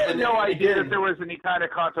 yes, I had and no idea again, that there was any kind of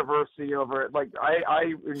controversy over it. Like,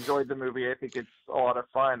 I enjoyed the movie. I think it's a lot of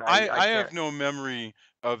fun. I I can't. have no memory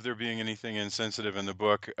of there being anything insensitive in the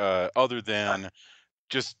book, other than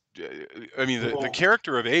just, I mean, the well,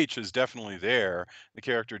 character of H is definitely there. The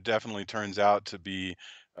character definitely turns out to be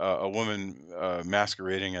a woman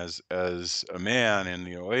masquerading as a man in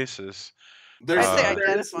the Oasis. I'd say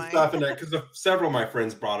there is some identifying. stuff in that because several of my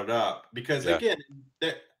friends brought it up because, Yeah, again,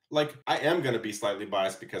 like, I am going to be slightly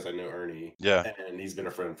biased because I know Ernie yeah. and he's been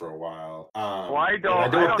a friend for a while. Well, I And I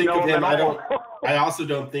don't don't think know of him him. at all. I also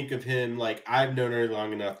don't think of him like, I've known Ernie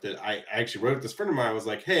long enough that I actually wrote this friend of mine. I was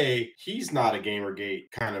like, hey, he's not a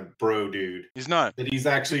Gamergate kind of bro dude. He's not. That he's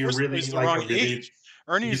actually First of all, really he's the like wrong a really age.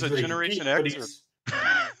 Ernie's he's a like a Generation geek, but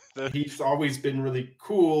Xer. The- he's always been really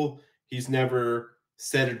cool. He's never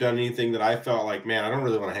said or done anything that I felt like, man, I don't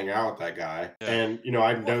really want to hang out with that guy. Yeah. And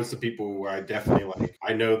I've known some people who I definitely like.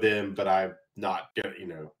 I know them, but I've not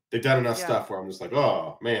they've done enough Yeah. stuff where I'm just like,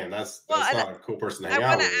 oh man, that's Well, and not a cool person to I hang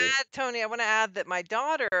want out to with. add, Tony, I want to add that my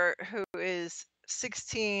daughter, who is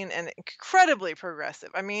 16 and incredibly progressive,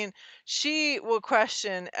 I mean, she will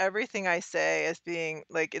question everything I say as being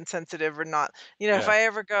like insensitive or not. If yeah. I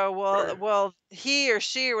ever go, Right. well, he or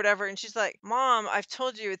she or whatever, and she's like, Mom, I've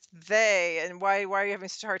told you it's they, and why are you having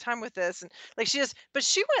such a hard time with this? And like but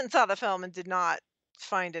she went and saw the film and did not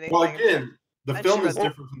find Well, anything, again, the and she film is read the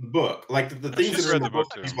different from the book. Like, the No, things that she's are in read the the book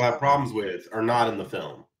book that too. people have book. problems with are not in the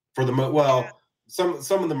film. For the Yeah.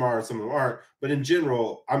 some of them are, and some of them aren't. But in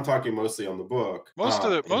general, I'm talking mostly on the book. Most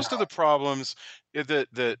of the problems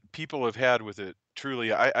that people have had with it,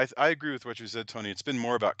 truly, I agree with what you said, Tony. It's been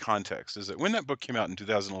more about context. Is that when that book came out in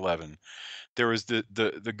 2011, there was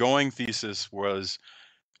the going thesis was,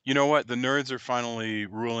 you know what? The nerds are finally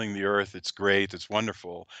ruling the earth. It's great. It's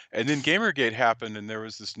wonderful. And then Gamergate happened, and there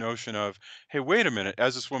was this notion of, hey, wait a minute.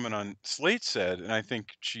 As this woman on Slate said, and I think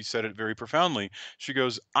she said it very profoundly, she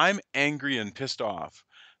goes, I'm angry and pissed off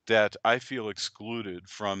that I feel excluded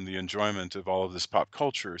from the enjoyment of all of this pop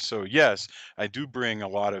culture. So, yes, I do bring a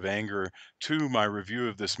lot of anger to my review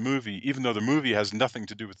of this movie, even though the movie has nothing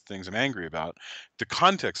to do with the things I'm angry about. The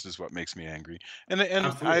context is what makes me angry. And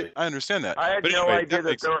Absolutely. I understand that. I had But no anyway, idea that that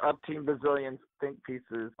makes there were upteen bazillion think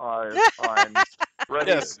pieces on Reddit.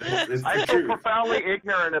 yes. It's I'm the so truth. profoundly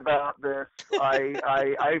ignorant about this.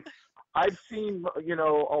 I've seen,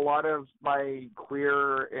 a lot of my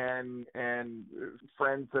queer and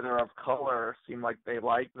friends that are of color seem like they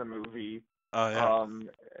like the movie. Oh yeah. Um,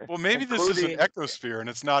 Well, maybe this is an including ecosphere, and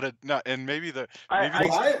it's not a not, and maybe I this,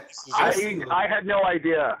 Well, this is I a, see. I had no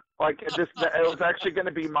idea. Like, it was actually going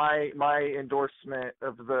to be my endorsement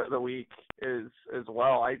of the week is as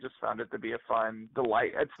well. I just found it to be a fun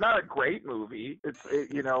delight. It's not a great movie,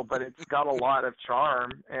 but it's got a lot of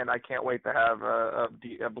charm, and I can't wait to have a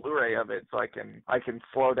Blu-ray of it so I can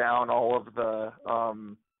slow down all of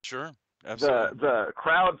sure, absolutely. the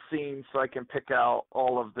crowd scenes so I can pick out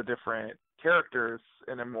all of the different characters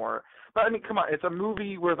in a more. But I mean, come on, it's a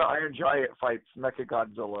movie where the Iron Giant fights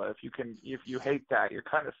Mechagodzilla. If you hate that, you're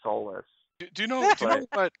kind of soulless. Do you know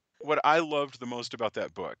But what I loved the most about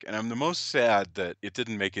that book, and I'm the most sad that it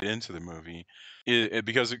didn't make it into the movie,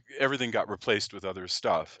 because everything got replaced with other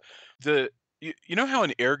stuff. You know how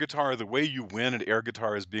an air guitar, the way you win an air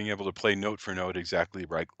guitar is being able to play note for note exactly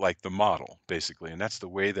right, like the model, basically, and that's the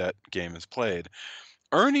way that game is played.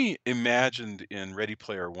 Ernie imagined in Ready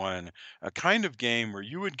Player One a kind of game where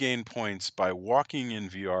you would gain points by walking in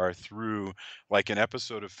VR through like an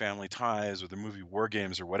episode of Family Ties or the movie War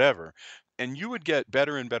Games or whatever. And you would get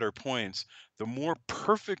better and better points the more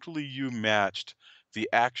perfectly you matched the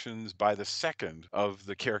actions by the second of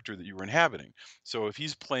the character that you were inhabiting. So if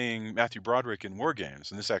he's playing Matthew Broderick in War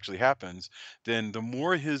Games, and this actually happens, then the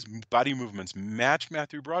more his body movements match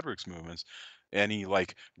Matthew Broderick's movements, and he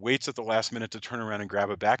like waits at the last minute to turn around and grab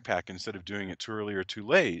a backpack instead of doing it too early or too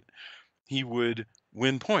late, he would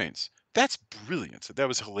win points. That's brilliant. That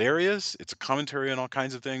was hilarious. It's a commentary on all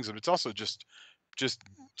kinds of things, but it's also just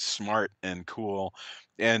smart and cool.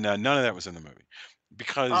 And none of that was in the movie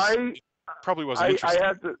because I it probably wasn't I interesting.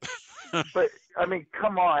 had to, but I mean,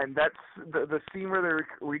 come on, that's the scene where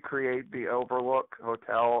they recreate the Overlook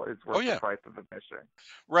Hotel is Oh worth the yeah, price of admission.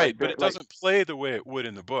 right. Like, But it doesn't play the way it would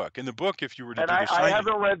in the book. In the book, if you were to and do The I Shining,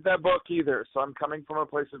 haven't read that book either, so I'm coming from a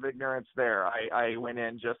place of ignorance there. I went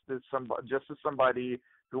in just as somebody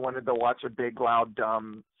who wanted to watch a big, loud,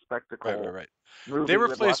 dumb right, right, spectacle right. They movie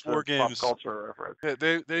with lots replaced War of pop Games. culture reference.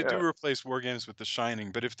 They do Yeah. replace War Games with The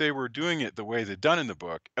Shining, but if they were doing it the way they're done in the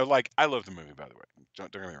book, like I love the movie by the way, don't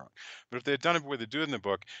get me wrong, but if they had done it the way they do it in the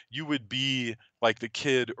book, you would be like the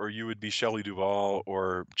kid, or you would be Shelley Duvall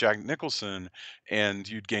or Jack Nicholson, and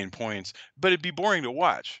you'd gain points, but it'd be boring to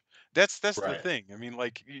watch. That's the Right. thing. I mean,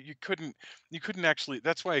 like you couldn't actually.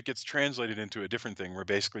 That's why it gets translated into a different thing, where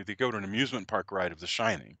basically they go to an amusement park ride of The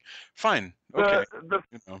Shining. Fine, okay, The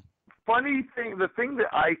you know. funny thing, the thing that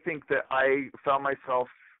I think that I found myself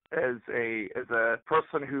as a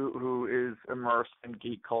person who is immersed in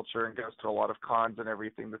geek culture and goes to a lot of cons and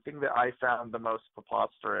everything, the thing that I found the most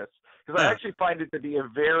preposterous, because I Yeah. actually find it to be a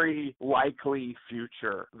very likely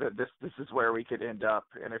future that this is where we could end up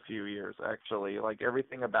in a few years. Actually, like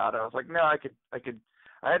everything about it, I was like, no, I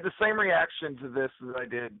had the same reaction to this as I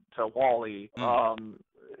did to Wall-E.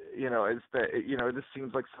 Is that this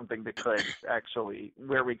seems like something that could actually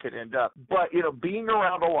where we could end up. But being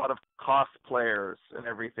around a lot of cosplayers and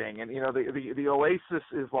everything, and the Oasis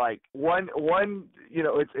is like one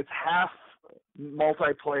it's half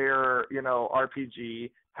multiplayer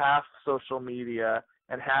RPG, half social media,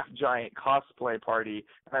 and half giant cosplay party.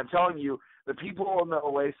 And I'm telling you, the people in the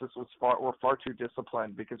Oasis were far too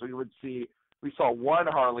disciplined, because we saw one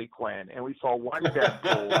Harley Quinn and we saw one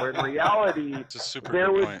Deadpool, where in reality It's a super there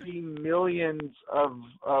good would point. be millions of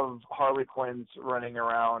Harley Quinns running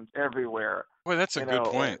around everywhere. Boy, that's a You good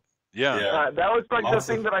know, point. Yeah. Yeah. that was like the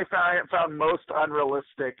Awesome. thing that I found most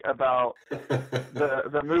unrealistic about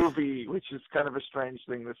the movie, which is kind of a strange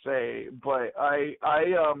thing to say. But I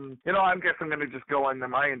guess I'm going to just go into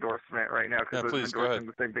my endorsement right now, Yeah, because I'm please go ahead. endorsing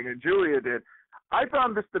the same thing that Julia did. I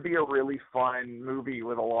found this to be a really fun movie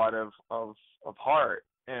with a lot of heart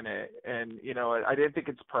in it, and I didn't think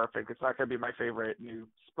it's perfect. It's not going to be my favorite new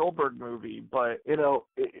Spielberg movie, but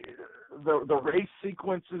the race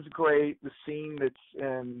sequence is great. The scene that's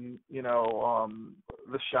in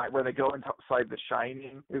where they go inside The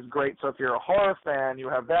Shining is great. So if you're a horror fan, you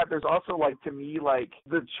have that. There's also, like, to me, like,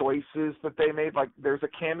 the choices that they made. Like, there's a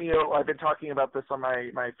cameo. I've been talking about this on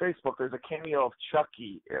my Facebook. There's a cameo of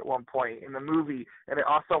Chucky at one point in the movie, and it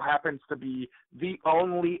also happens to be the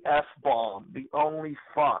only F-bomb, the only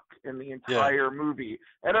fuck in the entire movie.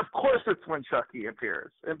 And of course it's when Chucky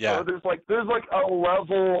appears. And Yeah. so there's like a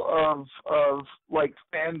level of like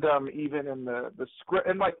fandom even in the script,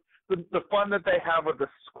 and like the fun that they have with the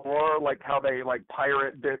score, like how they like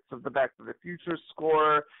pirate bits of the Back to the Future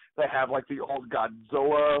score. They have like the old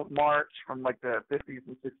Godzilla march from like the 50s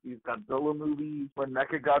and 60s Godzilla movies when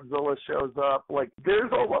Mechagodzilla shows up. Like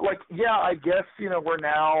there's a lot, like, yeah, I guess, we're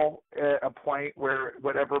now at a point where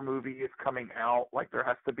whatever movie is coming out, like there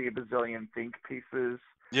has to be a bazillion think pieces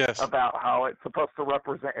Yes. about how it's supposed to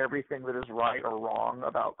represent everything that is right or wrong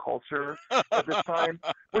about culture at this time,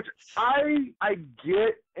 which I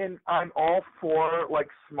get, and I'm all for like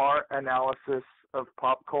smart analysis of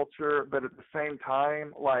pop culture, but at the same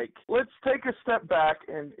time, like, let's take a step back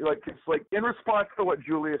and like, it's like in response to what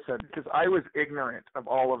Julia said, because I was ignorant of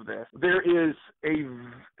all of this. There is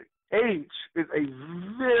H is a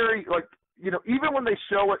very, like, even when they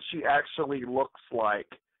show what she actually looks like,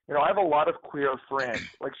 I have a lot of queer friends.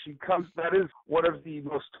 Like, that is one of the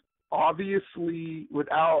most obviously,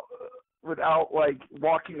 without like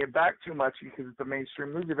walking it back too much because it's a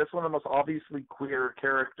mainstream movie, that's one of the most obviously queer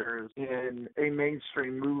characters in a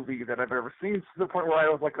mainstream movie that I've ever seen, to the point where I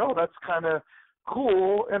was like, oh, that's kind of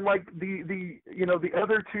cool. And like the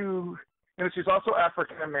other two, she's also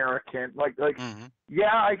African American. Like Mm-hmm.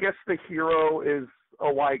 yeah, I guess the hero is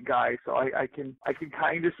a white guy, so I can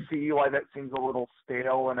kind of see why that seems a little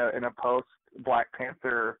stale in a post Black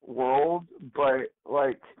Panther world. But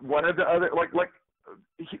like one of the other like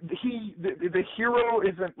the hero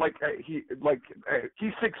isn't like he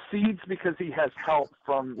succeeds because he has help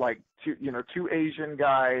from like two Asian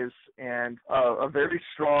guys and a very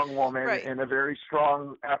strong woman Right. and a very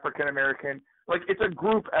strong African American. Like it's a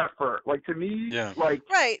group effort. Like to me, Yeah. Right.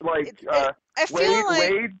 I feel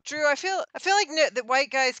like Drew. I feel like that white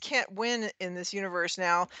guys can't win in this universe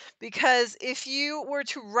now, because if you were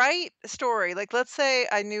to write a story, like let's say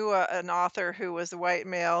I knew an author who was a white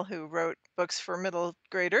male who wrote books for middle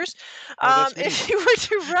graders. Oh, that's me. If you were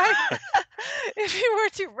to write, if you were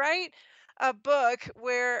to write a book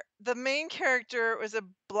where the main character was a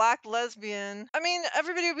black lesbian, I mean,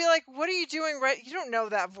 everybody would be like, "What are you doing? Right? You don't know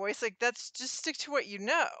that voice. Like, that's just stick to what you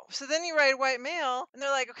know." So then you write a white male, and they're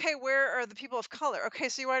like, "Okay, where are the people of color?" Okay,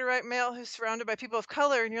 so you write a white male who's surrounded by people of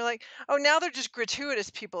color, and you're like, "Oh, now they're just gratuitous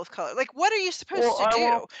people of color." Like, what are you supposed to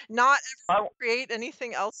do? Not ever create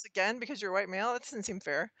anything else again because you're a white male? That doesn't seem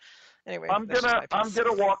fair. Anyway, that's just my piece. I'm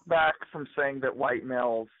gonna walk back from saying that white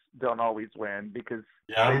males don't always win, because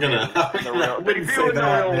Yeah, in the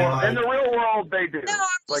real world they do. No, I'm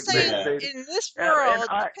just saying in this world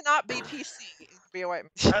you cannot be PC to be a white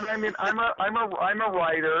man. And I mean, I'm a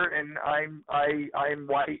writer, and I'm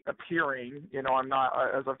white appearing. You know, I'm not,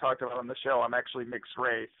 as I've talked about on the show, I'm actually mixed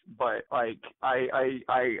race. But like, I'm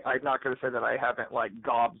not gonna say that I haven't like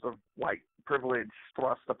gobs of white privilege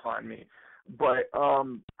thrust upon me. But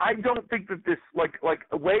I don't think that this like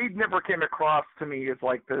Wade never came across to me as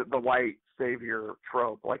like the white savior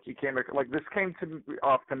trope. Like he came like this came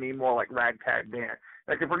off to me more like Ragtag Band.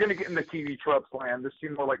 Like if we're gonna get into TV tropes land, this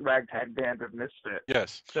seemed more like Ragtag Band of Misfit.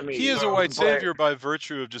 Yes, to me. He is a white savior by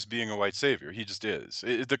virtue of just being a white savior. He just is.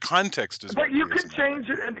 The context is. But you could change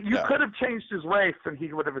it, and you could have changed his race, and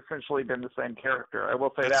he would have essentially been the same character. I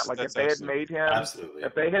will say that. Like if they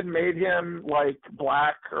had made him like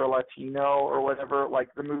black or Latino or whatever,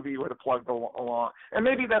 like the movie would have plugged along. And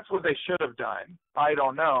maybe that's what they should have done. I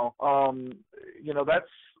don't know. You know, that's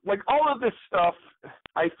like all of this stuff.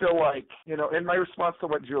 I feel like, you know, in my response to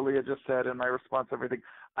what Julia just said, in my response to everything,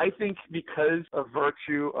 I think because of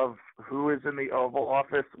virtue of who is in the Oval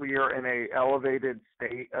Office, we are in a elevated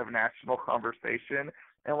state of national conversation,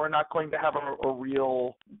 and we're not going to have a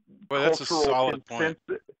real that's a solid point.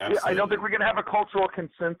 I don't think we're going to have a cultural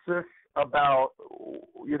consensus about,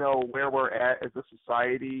 you know, where we're at as a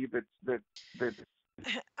society that's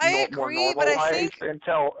I agree, but I think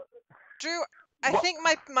until Drew, I think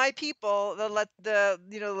my people, the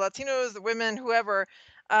Latinos, the women, whoever,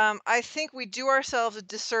 I think we do ourselves a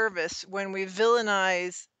disservice when we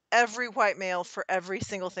villainize every white male for every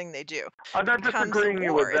single thing they do. I'm not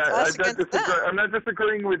disagreeing with that. I'm not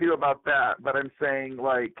disagreeing with you about that, but I'm saying,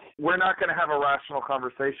 like, we're not going to have a rational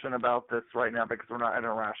conversation about this right now because we're not in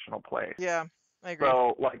a rational place. Yeah, I agree.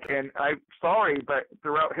 So, like, and I'm sorry, but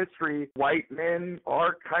throughout history, white men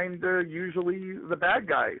are kind of usually the bad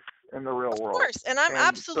guys in the real world. Of course, and I'm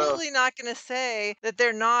absolutely not going to say that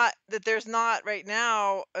there's not right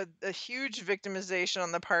now a huge victimization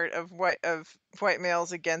on the part of white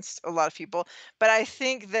males against a lot of people. But I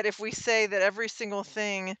think that if we say that every single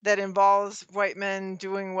thing that involves white men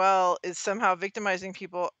doing well is somehow victimizing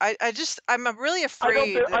people, I'm really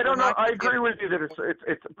afraid. I don't know. I agree with you that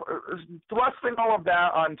it's thrusting all of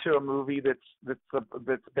that onto a movie that's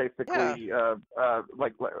basically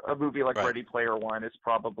like a movie like Ready Player One is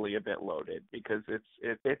probably a bit loaded, because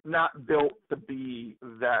it's not built to be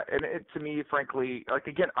that. And it, to me, frankly, like,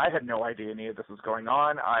 again, I had no idea any of this was going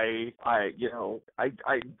on. I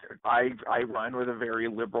run with a very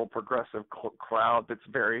liberal, progressive crowd that's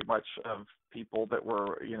very much of people that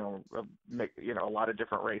were, a lot of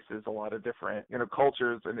different races, a lot of different,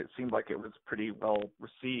 cultures, and it seemed like it was pretty well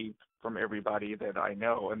received from everybody that I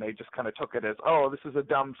know, and they just kind of took it as, oh, this is a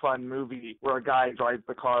dumb, fun movie where a guy drives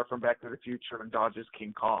the car from Back to the Future and dodges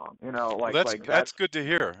King Kong. That's good to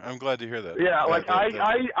hear. I'm glad to hear that. Yeah,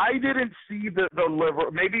 I didn't see the liberal.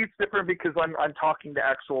 Maybe it's different because I'm talking to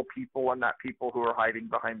actual people and not people who are hiding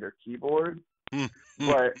behind their keyboard.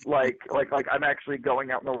 But like I'm actually going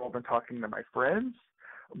out in the world and talking to my friends.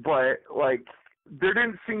 But like, there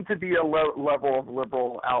didn't seem to be a level of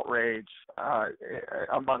liberal outrage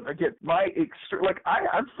among, again,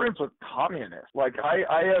 I'm friends with communists. Like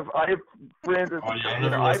I have friends.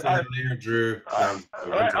 Drew.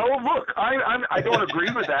 Look, I don't agree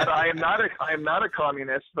with that. I am not a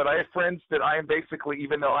communist, but I have friends that I am basically,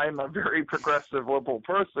 even though I am a very progressive liberal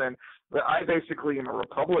person, that I basically am a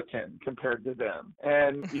Republican compared to them.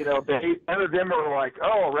 And, none of them are like,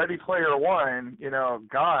 oh, Ready Player One,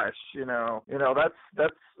 gosh,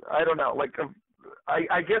 that's, I don't know. Like,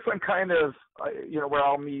 I guess I'm kind of, where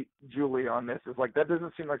I'll meet Julie on this is like, that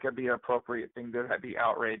doesn't seem like it'd be an appropriate thing to be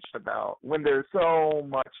outraged about when there's so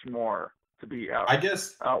much more to be I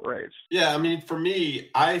guess outraged. Yeah, I mean, for me,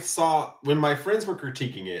 I saw when my friends were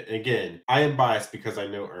critiquing it. Again, I am biased because I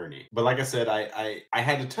know Ernie, but like I said, I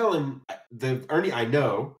had to tell him the Ernie I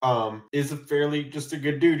know is a fairly just a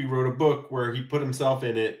good dude. He wrote a book where he put himself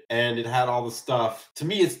in it, and it had all the stuff. To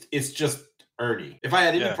me, it's just Ernie. If I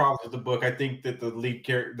had any problems with the book, I think that the lead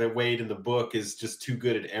character, that Wade in the book, is just too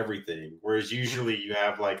good at everything. Whereas usually you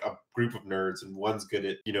have like a group of nerds, and one's good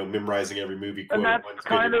at memorizing every movie quote. And that's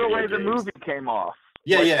kind of the way the movie came off.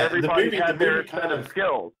 Yeah, like yeah. Everybody had their kind set of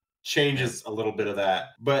skills. Changes a little bit of that,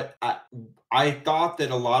 but I thought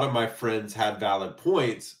that a lot of my friends had valid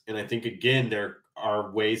points, and I think again there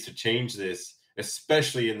are ways to change this,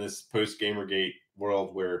 especially in this post Gamergate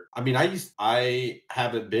world where I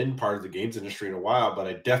haven't been part of the games industry in a while, but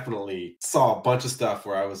I definitely saw a bunch of stuff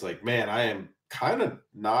where I was like, man, I am kind of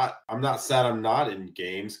not. I'm not sad I'm not in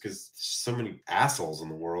games because there's so many assholes in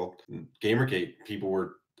the world. And Gamergate people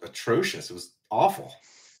were atrocious. It was awful,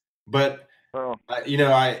 but.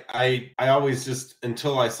 I always just,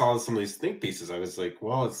 until I saw some of these think pieces, I was like,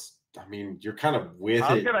 well, you're kind of with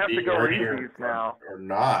I'm it. gonna have to go read these now or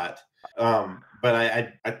not. But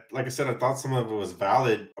I like I said, I thought some of it was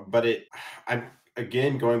valid, but I'm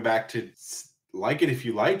again going back to like it if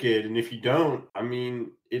you like it, and if you don't,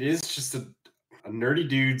 it is just a nerdy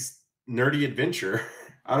dude's nerdy adventure.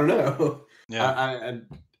 I don't know. Yeah.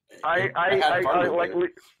 I like.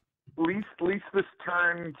 At least this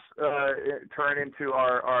turn into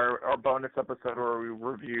our bonus episode where we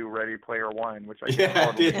review Ready Player One, which I can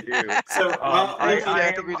totally do. So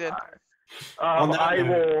I think we did. I'm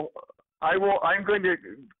going to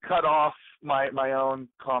cut off my own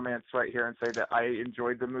comments right here and say that I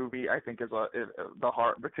enjoyed the movie. I think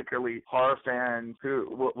particularly horror fans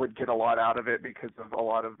who would get a lot out of it because of a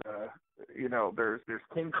lot of the, there's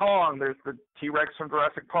King Kong, there's the T-Rex from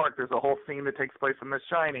Jurassic Park, there's a whole scene that takes place in The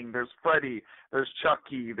Shining, there's Freddy, there's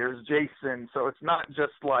Chucky, there's Jason. So it's not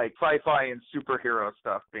just like sci-fi and superhero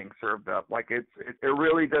stuff being served up. Like it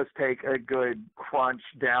really does take a good crunch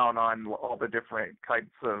down on all the different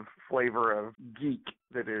types of flavor of geek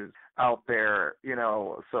that is out there,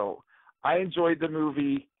 So I enjoyed the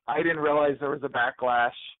movie. I didn't realize there was a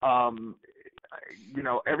backlash.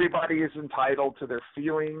 Everybody is entitled to their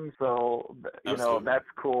feelings, so that's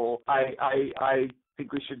cool. I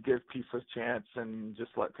think we should give peace a chance and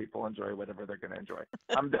just let people enjoy whatever they're going to enjoy.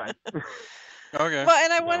 I'm done. Okay. Well,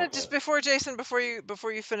 and I want to just before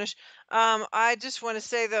you finish, I just want to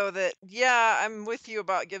say though that I'm with you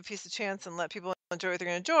about give peace a chance and let people enjoy what they're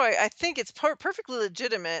going to enjoy. I think it's perfectly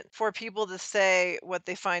legitimate for people to say what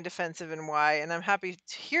they find offensive and why, and I'm happy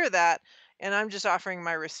to hear that. And I'm just offering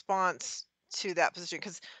my response to that position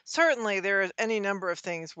because certainly there is any number of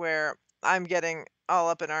things where I'm getting all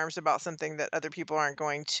up in arms about something that other people aren't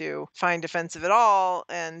going to find offensive at all.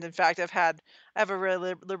 And in fact, I have a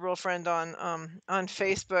really liberal friend on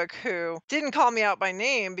Facebook who didn't call me out by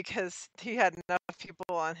name because he had enough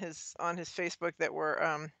people on his Facebook that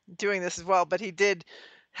were doing this as well. But he did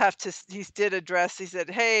address. He said,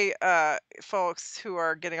 "Hey, folks who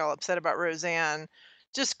are getting all upset about Roseanne,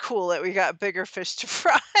 just cool it. We got bigger fish to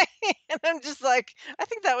fry." And I'm just like, I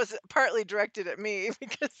think that was partly directed at me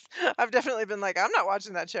because I've definitely been like, I'm not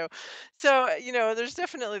watching that show. So, there's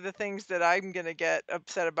definitely the things that I'm going to get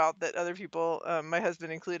upset about that other people, my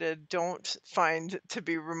husband included, don't find to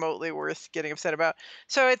be remotely worth getting upset about.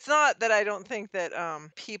 So it's not that I don't think that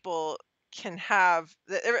people can have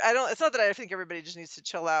that. It's not that I think everybody just needs to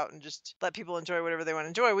chill out and just let people enjoy whatever they want to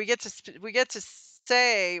enjoy. We get to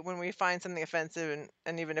say when we find something offensive,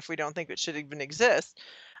 and even if we don't think it should even exist.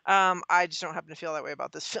 I just don't happen to feel that way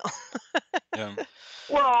about this film. Yeah.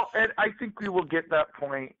 Well, and I think we will get back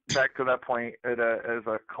to that point as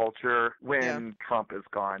a culture when Trump is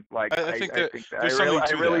gone. Like I think I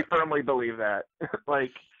really firmly believe that.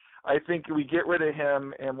 Like I think we get rid of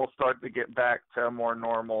him and we'll start to get back to a more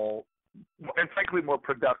normal and frankly more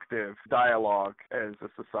productive dialogue as a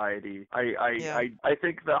society. I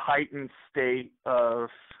think the heightened state of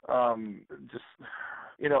just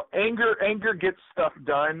anger gets stuff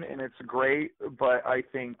done and it's great, but I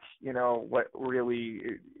think what really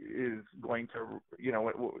is going to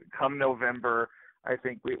come November, I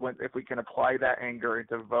think if we can apply that anger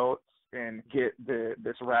into votes and get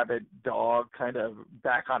this rabid dog kind of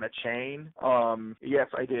back on a chain. Yes,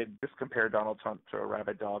 I did just compare Donald Trump to a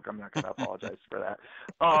rabid dog. I'm not going to apologize for that.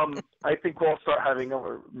 I think we'll start having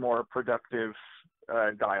a more productive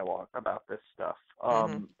dialogue about this stuff.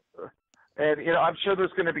 And, I'm sure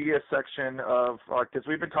there's going to be a section of, because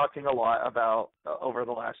we've been talking a lot about, over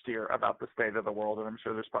the last year, about the state of the world, and I'm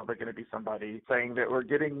sure there's probably going to be somebody saying that we're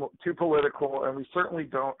getting too political, and we certainly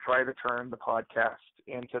don't try to turn the podcast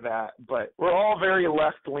into that. But we're all very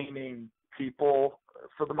left-leaning people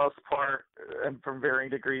for the most part, and from varying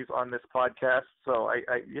degrees on this podcast. So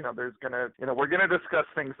there's we're gonna discuss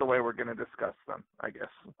things the way we're gonna discuss them, I guess.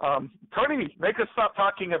 Tony, make us stop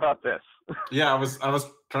talking about this. Yeah, I was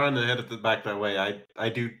trying to head it back that way. I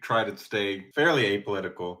do try to stay fairly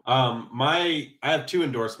apolitical. I have two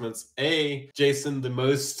endorsements. Jason, the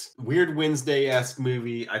most Weird Wednesday-esque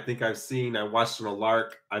movie I think I've seen. I watched on a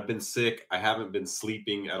lark. I've been sick. I haven't been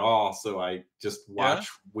sleeping at all, so I just watch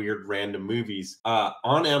weird random movies.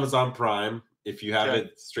 On Amazon Prime, if you have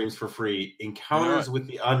it, streams for free. Encounters with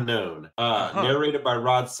the Unknown, narrated by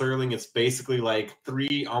Rod Serling. It's basically like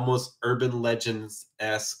three almost urban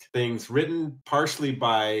legends-esque things, written partially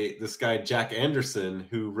by this guy Jack Anderson,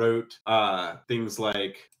 who wrote things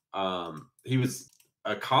like he was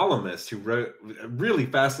a columnist who wrote, a really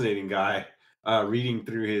fascinating guy, reading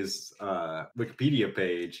through his Wikipedia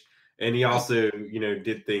page. And he also,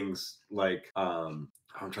 did things like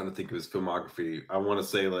I'm trying to think of his filmography. I want to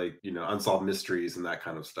say like, Unsolved Mysteries and that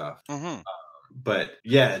kind of stuff. Mm-hmm. But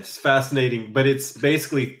yeah, it's fascinating. But it's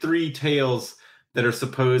basically three tales that are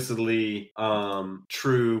supposedly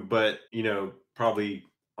true, but, probably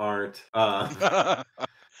aren't. I'm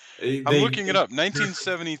looking it up.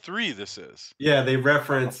 1973 this is. Yeah, they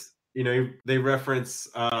reference,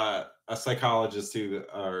 a psychologist who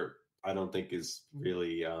I don't think is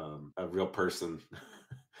really a real person.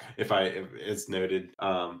 If it's noted.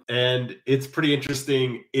 And it's pretty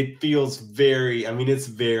interesting. It feels it's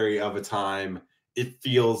very of a time. It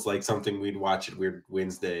feels like something we'd watch at Weird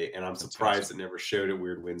Wednesday, and I'm surprised it never showed at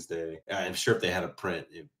Weird Wednesday. I'm sure if they had a print,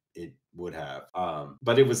 it would have.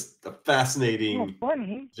 But it was a fascinating,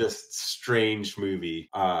 just strange movie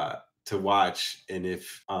to watch. And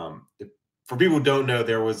if for people who don't know,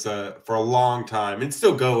 there was for a long time, it's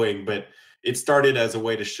still going, but it started as a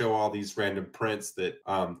way to show all these random prints that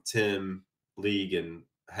Tim League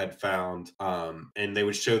had found. And they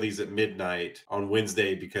would show these at midnight on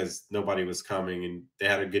Wednesday because nobody was coming, and they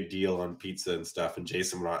had a good deal on pizza and stuff. And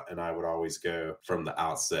Jason and I would always go from the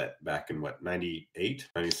outset back in 98,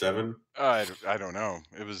 97? I don't know.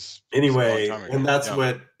 It was anyway, a long time ago. And that's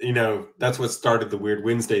that's what started the Weird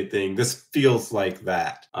Wednesday thing. This feels like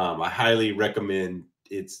that. I highly recommend.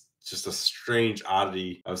 It's just a strange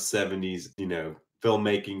oddity of 70s,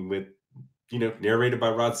 filmmaking with, narrated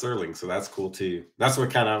by Rod Serling. So that's cool too. That's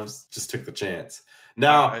what kind of just took the chance.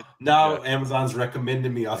 Now Amazon's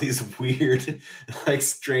recommended me all these weird, like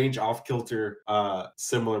strange off-kilter,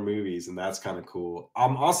 similar movies. And that's kind of cool.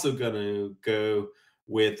 I'm also going to go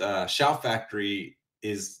with Shout Factory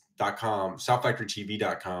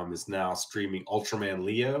shoutfactorytv.com is now streaming Ultraman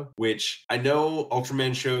Leo, which I know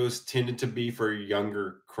Ultraman shows tended to be for a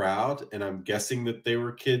younger crowd, and I'm guessing that they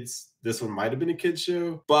were kids. This one might have been a kid's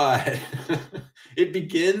show, but it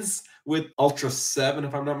begins with Ultra 7,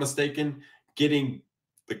 if I'm not mistaken, getting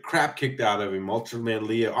the crap kicked out of him. Ultraman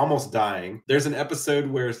Leo almost dying. There's an episode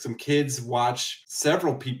where some kids watch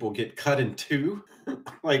several people get cut in two,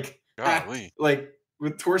 like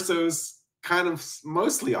with torsos kind of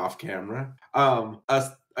mostly off camera.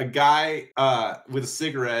 A guy with a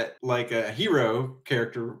cigarette, like a hero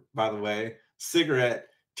character, by the way, cigarette,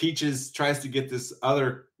 tries to get this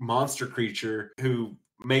other monster creature who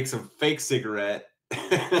makes a fake cigarette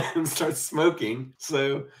and starts smoking.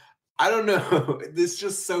 So I don't know. It's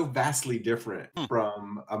just so vastly different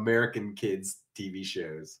from American kids' TV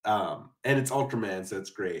shows. And it's Ultraman, so it's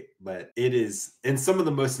great. But it is in some of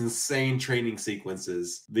the most insane training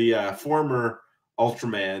sequences. The former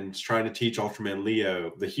Ultraman is trying to teach Ultraman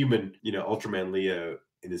Leo, the human, Ultraman Leo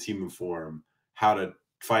in his human form, how to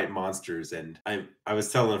fight monsters. And I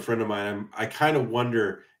was telling a friend of mine, I kind of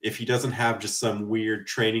wonder if he doesn't have just some weird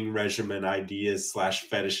training regimen ideas /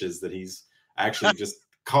 fetishes that he's actually just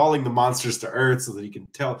calling the monsters to Earth so that he can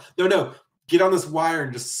tell. No, get on this wire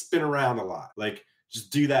and just spin around a lot. Like,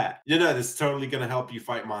 just do that. This is totally going to help you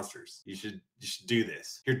fight monsters. You should do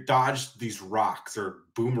this. Here, dodge these rocks or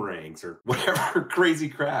boomerangs or whatever crazy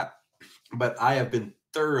crap. But I have been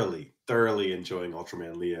thoroughly enjoying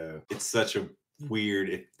Ultraman Leo. It's such a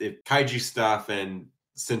weird, if kaiju stuff and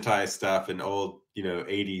Sentai stuff and old,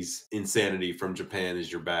 80s insanity from Japan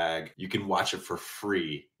is your bag, you can watch it for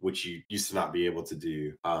free, which you used to not be able to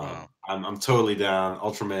do. Wow. I'm totally down.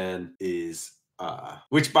 Ultraman is,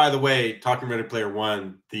 which by the way, talking Ready Player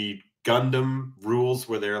One, the Gundam rules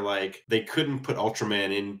where they're like, they couldn't put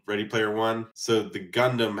Ultraman in Ready Player One, so the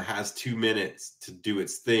Gundam has 2 minutes to do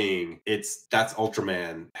its thing. That's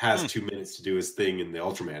Ultraman has 2 minutes to do his thing in the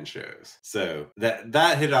Ultraman shows. So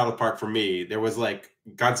that hit out of the park for me. There was like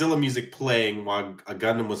Godzilla music playing while a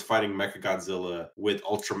Gundam was fighting Mechagodzilla with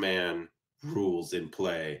Ultraman rules in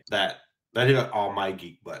play. That hit all my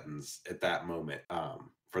geek buttons at that moment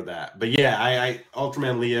for that. But yeah, I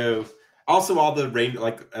Ultraman Leo. Also, all the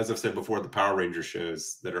like as I've said before, the Power Ranger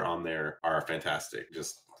shows that are on there are fantastic.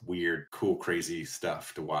 Just weird, cool, crazy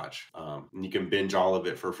stuff to watch. And you can binge all of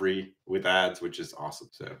it for free with ads, which is awesome.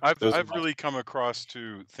 So I've really come across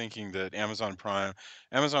to thinking that Amazon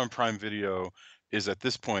Prime Video is at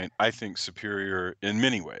this point, I think, superior in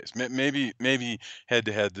many ways. Maybe head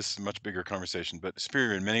to head, this is a much bigger conversation, but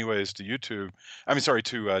superior in many ways to YouTube. I mean, sorry,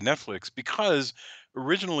 to Netflix, because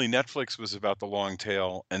originally Netflix was about the long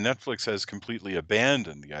tail, and Netflix has completely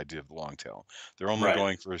abandoned the idea of the long tail. They're only Right.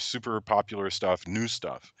 going for super popular stuff, new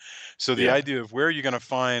stuff. So the Yeah. idea of where you're going to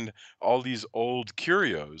find all these old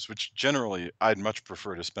curios, which generally I'd much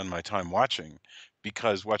prefer to spend my time watching,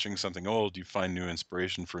 because watching something old, you find new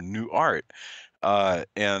inspiration for new art.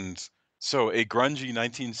 And so a grungy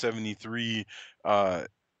 1973,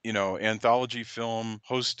 anthology film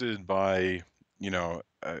hosted by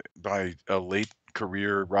a late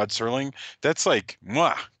career Rod Serling, that's like,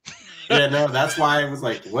 mwah. Yeah, no, that's why I was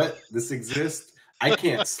like, what? This exists? I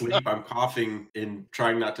can't sleep. I'm coughing and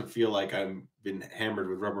trying not to feel like I'm been hammered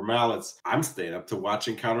with rubber mallets. I'm staying up to watch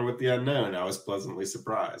Encounter with the Unknown. I was pleasantly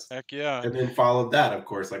surprised. Heck yeah. And then followed that, of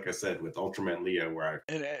course, like I said, with Ultraman Leo, where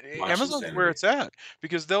I And watched Amazon's where Insanity. it's at,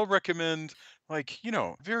 because they'll recommend, like,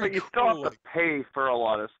 very But you still cool, have to pay for a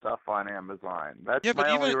lot of stuff on Amazon. That's Yeah, but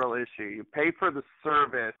my only even real issue. You pay for the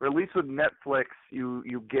service. Or at least with Netflix,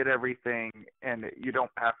 you get everything, and you're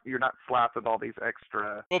not slapped with all these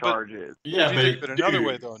extra Well, but charges. Yeah, do you think that but another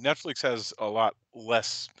way dude, though, Netflix has a lot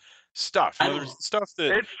less stuff. In I other don't. words, stuff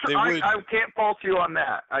that It's they I would. I can't fault you on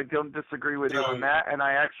that. I don't disagree with you on So that, and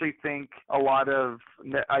I actually think a lot of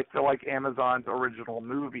I feel like Amazon's original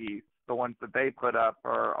movies, the ones that they put up,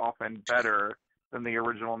 are often better than the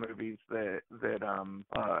original movies that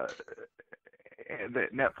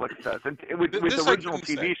Netflix does. And with This I original didn't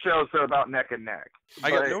say. TV shows, they're about neck and neck.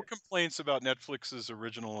 I got But no complaints about Netflix's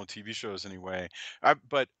original TV shows anyway.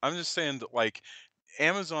 But I'm just saying that, like,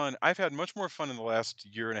 Amazon, I've had much more fun in the last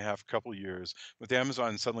year and a half, couple years, with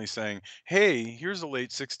Amazon suddenly saying, "Hey, here's a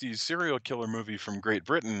late '60s serial killer movie from Great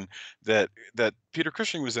Britain that Peter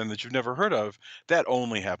Cushing was in that you've never heard of." That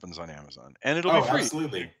only happens on Amazon, and it'll be oh, free,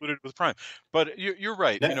 absolutely. included with Prime. But you're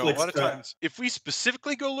right. A Netflix lot of cut. times, if we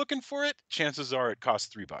specifically go looking for it, chances are it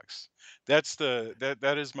costs $3.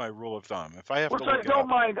 That is my rule of thumb. If I have which to I look it don't up,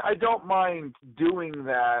 mind. I don't mind doing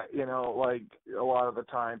that. Like a lot of the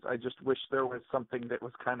times, I just wish there was something that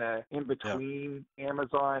was kind of in yeah, between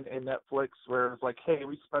Amazon and Netflix, where it's like, hey,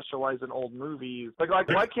 we specialize in old movies. Like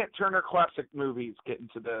why can't Turner Classic Movies get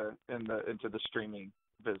into the streaming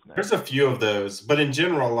business? There's a few of those, but in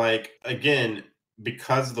general, like again,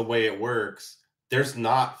 because of the way it works, there's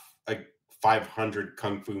not like 500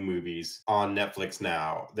 kung fu movies on Netflix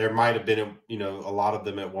now. There might have been, a lot of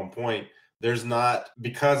them at one point. There's not,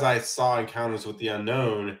 because I saw Encounters with the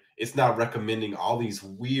Unknown. It's not recommending all these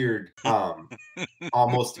weird,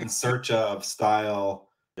 almost in search of style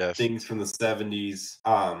yes, things from the 70s,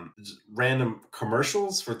 random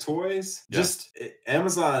commercials for toys. yeah,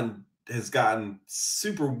 Amazon has gotten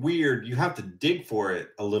super weird. You have to dig for it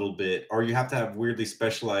a little bit, or you have to have weirdly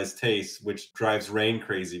specialized tastes, which drives Rain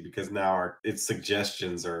crazy, because now its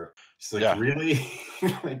suggestions are just like, yeah, really?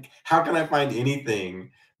 Like, how can I find anything?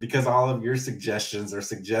 Because all of your suggestions are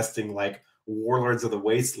suggesting like Warlords of the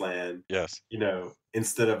Wasteland, yes.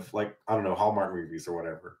 instead of like, I don't know, Hallmark movies or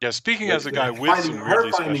whatever. Yeah, speaking Like, as a guy with finding some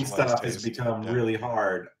weirdly finding specialized stuff has taste. become Yeah. really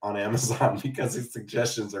hard on Amazon because its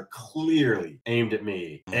suggestions are clearly aimed at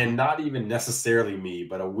me, Mhm. and not even necessarily me,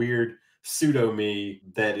 but a weird pseudo me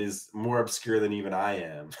that is more obscure than even I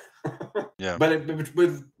am. Yeah. But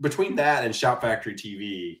between that and Shout Factory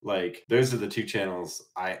TV, like those are the two channels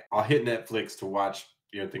I'll hit Netflix to watch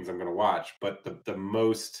things I'm going to watch, but the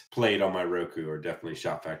most played on my Roku are definitely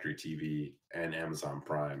Shout Factory TV and Amazon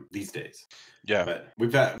Prime these days. Yeah. But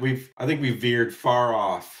I think we've veered far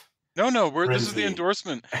off. No, this is the Frenzy.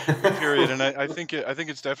 endorsement period, and I think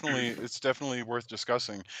it's definitely worth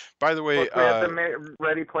discussing. By the way, Plus, we have the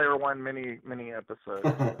Ready Player One mini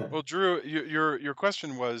episode. well, Drew, your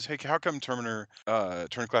question was, hey, how come Turner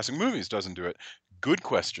Classic Movies doesn't do it? Good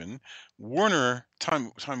question.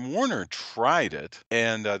 Time Warner tried it,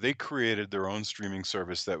 and they created their own streaming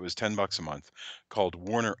service that was $10 a month called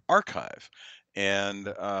Warner Archive. and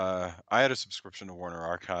I had a subscription to Warner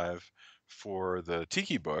Archive for the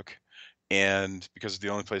Tiki book, and because it's the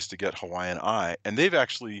only place to get Hawaiian Eye, and they've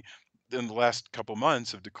actually, in the last couple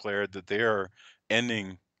months, have declared that they are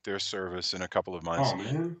ending their service in a couple of months. Oh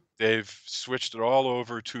man. They've switched it all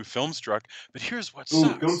over to Filmstruck, but here's what Oh,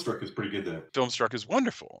 sucks. Filmstruck is pretty good then. Filmstruck is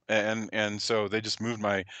wonderful, and so they just moved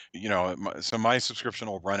so my subscription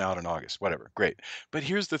will run out in August, whatever, great. But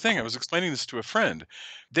here's the thing: I was explaining this to a friend.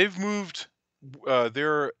 They've moved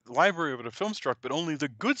their library over to Filmstruck, but only the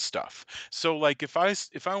good stuff. So, like, if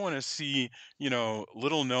I want to see,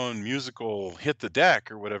 little known musical Hit the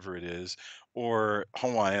Deck or whatever it is, or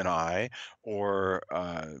Hawaiian Eye, or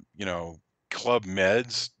Club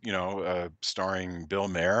Meds, starring Bill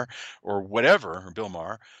Maher or whatever, or Bill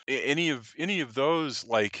Maher, any of those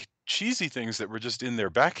like cheesy things that were just in their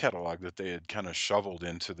back catalog that they had kind of shoveled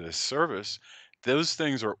into this service, those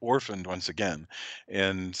things are orphaned once again.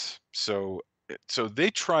 And so they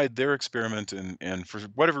tried their experiment, and for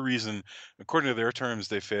whatever reason, according to their terms,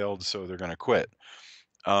 they failed, so they're going to quit.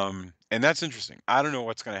 And that's interesting. I don't know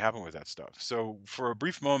what's going to happen with that stuff. So for a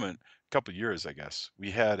brief moment, a couple years, I guess,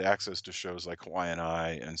 we had access to shows like Hawaiian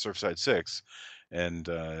Eye and Surfside Six, and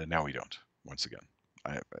now we don't. Once again,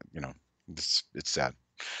 I it's sad.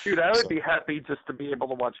 Dude, I would So be happy just to be able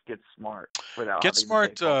to watch Get Smart without Get having to pay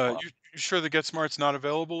Smart, full price. you sure the Get Smart's not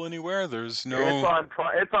available anywhere? There's It's no. on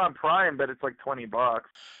it's on Prime, but it's like $20.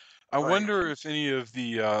 I Like, wonder if any of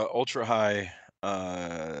the ultra high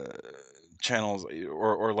channels,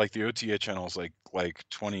 or like the OTA channels, like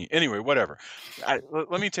 20. Anyway, whatever.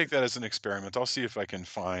 Let me take that as an experiment. I'll see if I can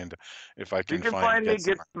find if you can find me Get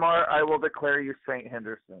Get Smart. Smart, I will declare you Saint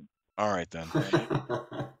Henderson. All right then.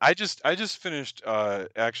 I just finished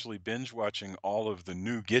actually binge watching all of the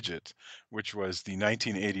new Gidget, which was the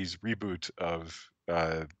 1980s reboot of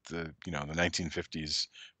the 1950s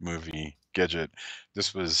movie Gidget.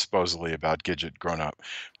 This was supposedly about Gidget grown up,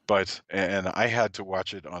 and I had to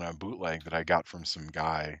watch it on a bootleg that I got from some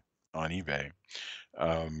guy on eBay.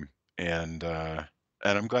 Um,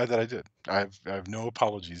 and I'm glad that I did. I have no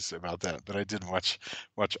apologies about that. That I did watch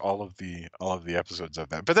all of the episodes of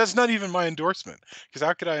that. But that's not even my endorsement, because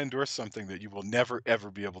how could I endorse something that you will never ever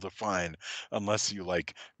be able to find unless you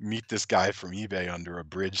like meet this guy from eBay under a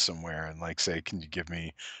bridge somewhere and like say, can you give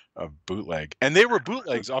me a bootleg? And they were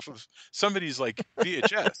bootlegs off of somebody's like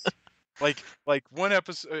VHS. Like one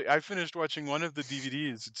episode, I finished watching one of the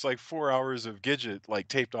DVDs. It's like 4 hours of Gidget, like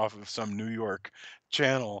taped off of some New York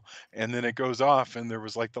channel, and then it goes off, and there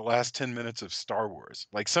was like the last 10 minutes of Star Wars.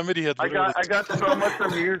 Like somebody had literally. I got so much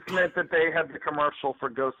amusement that they had the commercial for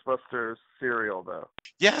Ghostbusters cereal though.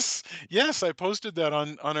 Yes, I posted that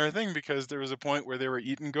on our thing because there was a point where they were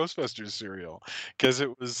eating Ghostbusters cereal because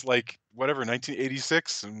it was like whatever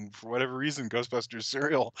 1986, and for whatever reason Ghostbusters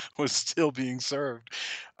cereal was still being served.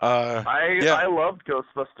 Yeah, I loved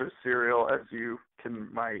Ghostbusters cereal, as you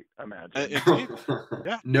might imagine. indeed.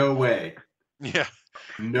 Yeah. No way. Yeah.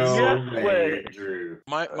 No Yes, way, Drew.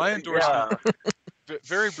 My endorsement. Yeah.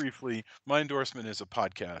 Very briefly, my endorsement is a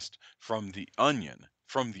podcast from The Onion.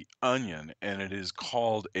 And it is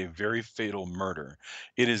called A Very Fatal Murder.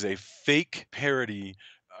 It is a fake parody.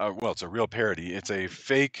 Well, it's a real parody. It's a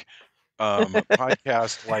fake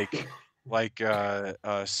podcast like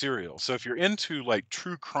Serial. So if you're into like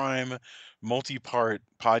true crime multi-part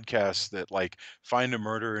podcasts that like find a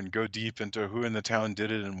murder and go deep into who in the town did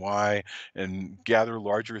it and why, and gather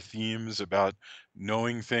larger themes about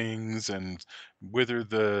knowing things, and whether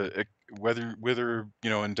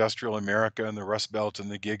industrial America and the Rust Belt and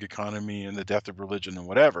the gig economy and the death of religion and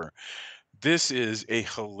whatever, this is a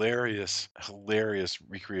hilarious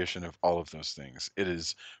recreation of all of those things. It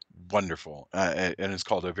is wonderful, and it's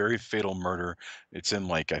called A Very Fatal Murder. It's in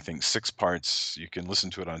like I think 6 parts. You can listen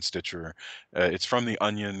to it on Stitcher. It's from The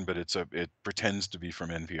Onion, but it pretends to be from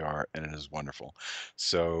NPR, and it is wonderful.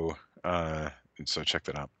 So so check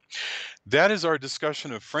that out. That is our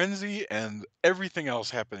discussion of Frenzy and everything else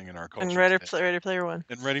happening in our culture And today. Ready Player One.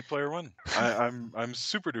 And Ready Player One. I'm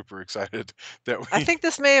super duper excited that we. I think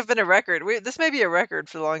this may have been a record. This may be a record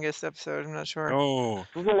for the longest episode. I'm not sure. Oh, It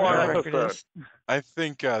was a long What yeah. the record episode. is. I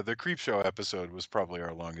think the Creep Show episode was probably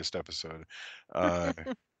our longest episode, uh,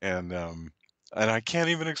 and I can't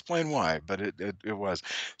even explain why, but it was.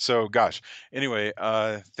 So, gosh. Anyway,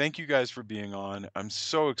 thank you guys for being on. I'm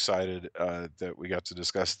so excited that we got to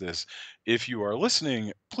discuss this. If you are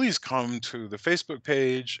listening, please come to the Facebook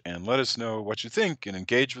page and let us know what you think and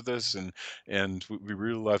engage with us, and we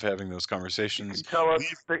really love having those You can conversations. tell us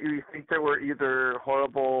that you think that we're either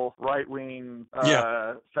horrible right-wing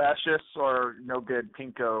Yeah. fascists or no good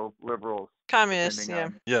pinko liberals. Communists,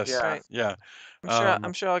 depending yeah. on Yes. yeah. Right. Yeah.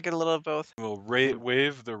 I'm sure I'll get a little of both. We'll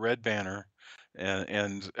wave the red banner,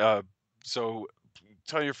 and so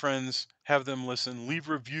tell your friends, have them listen, leave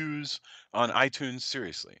reviews on iTunes.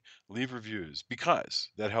 Seriously, leave reviews because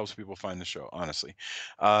that helps people find the show. Honestly,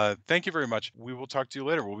 thank you very much. We will talk to you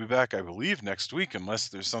later. We'll be back, I believe, next week, unless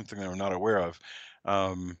there's something that we're not aware of.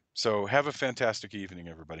 So have a fantastic evening,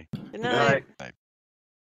 everybody. Good Good night. night. Night.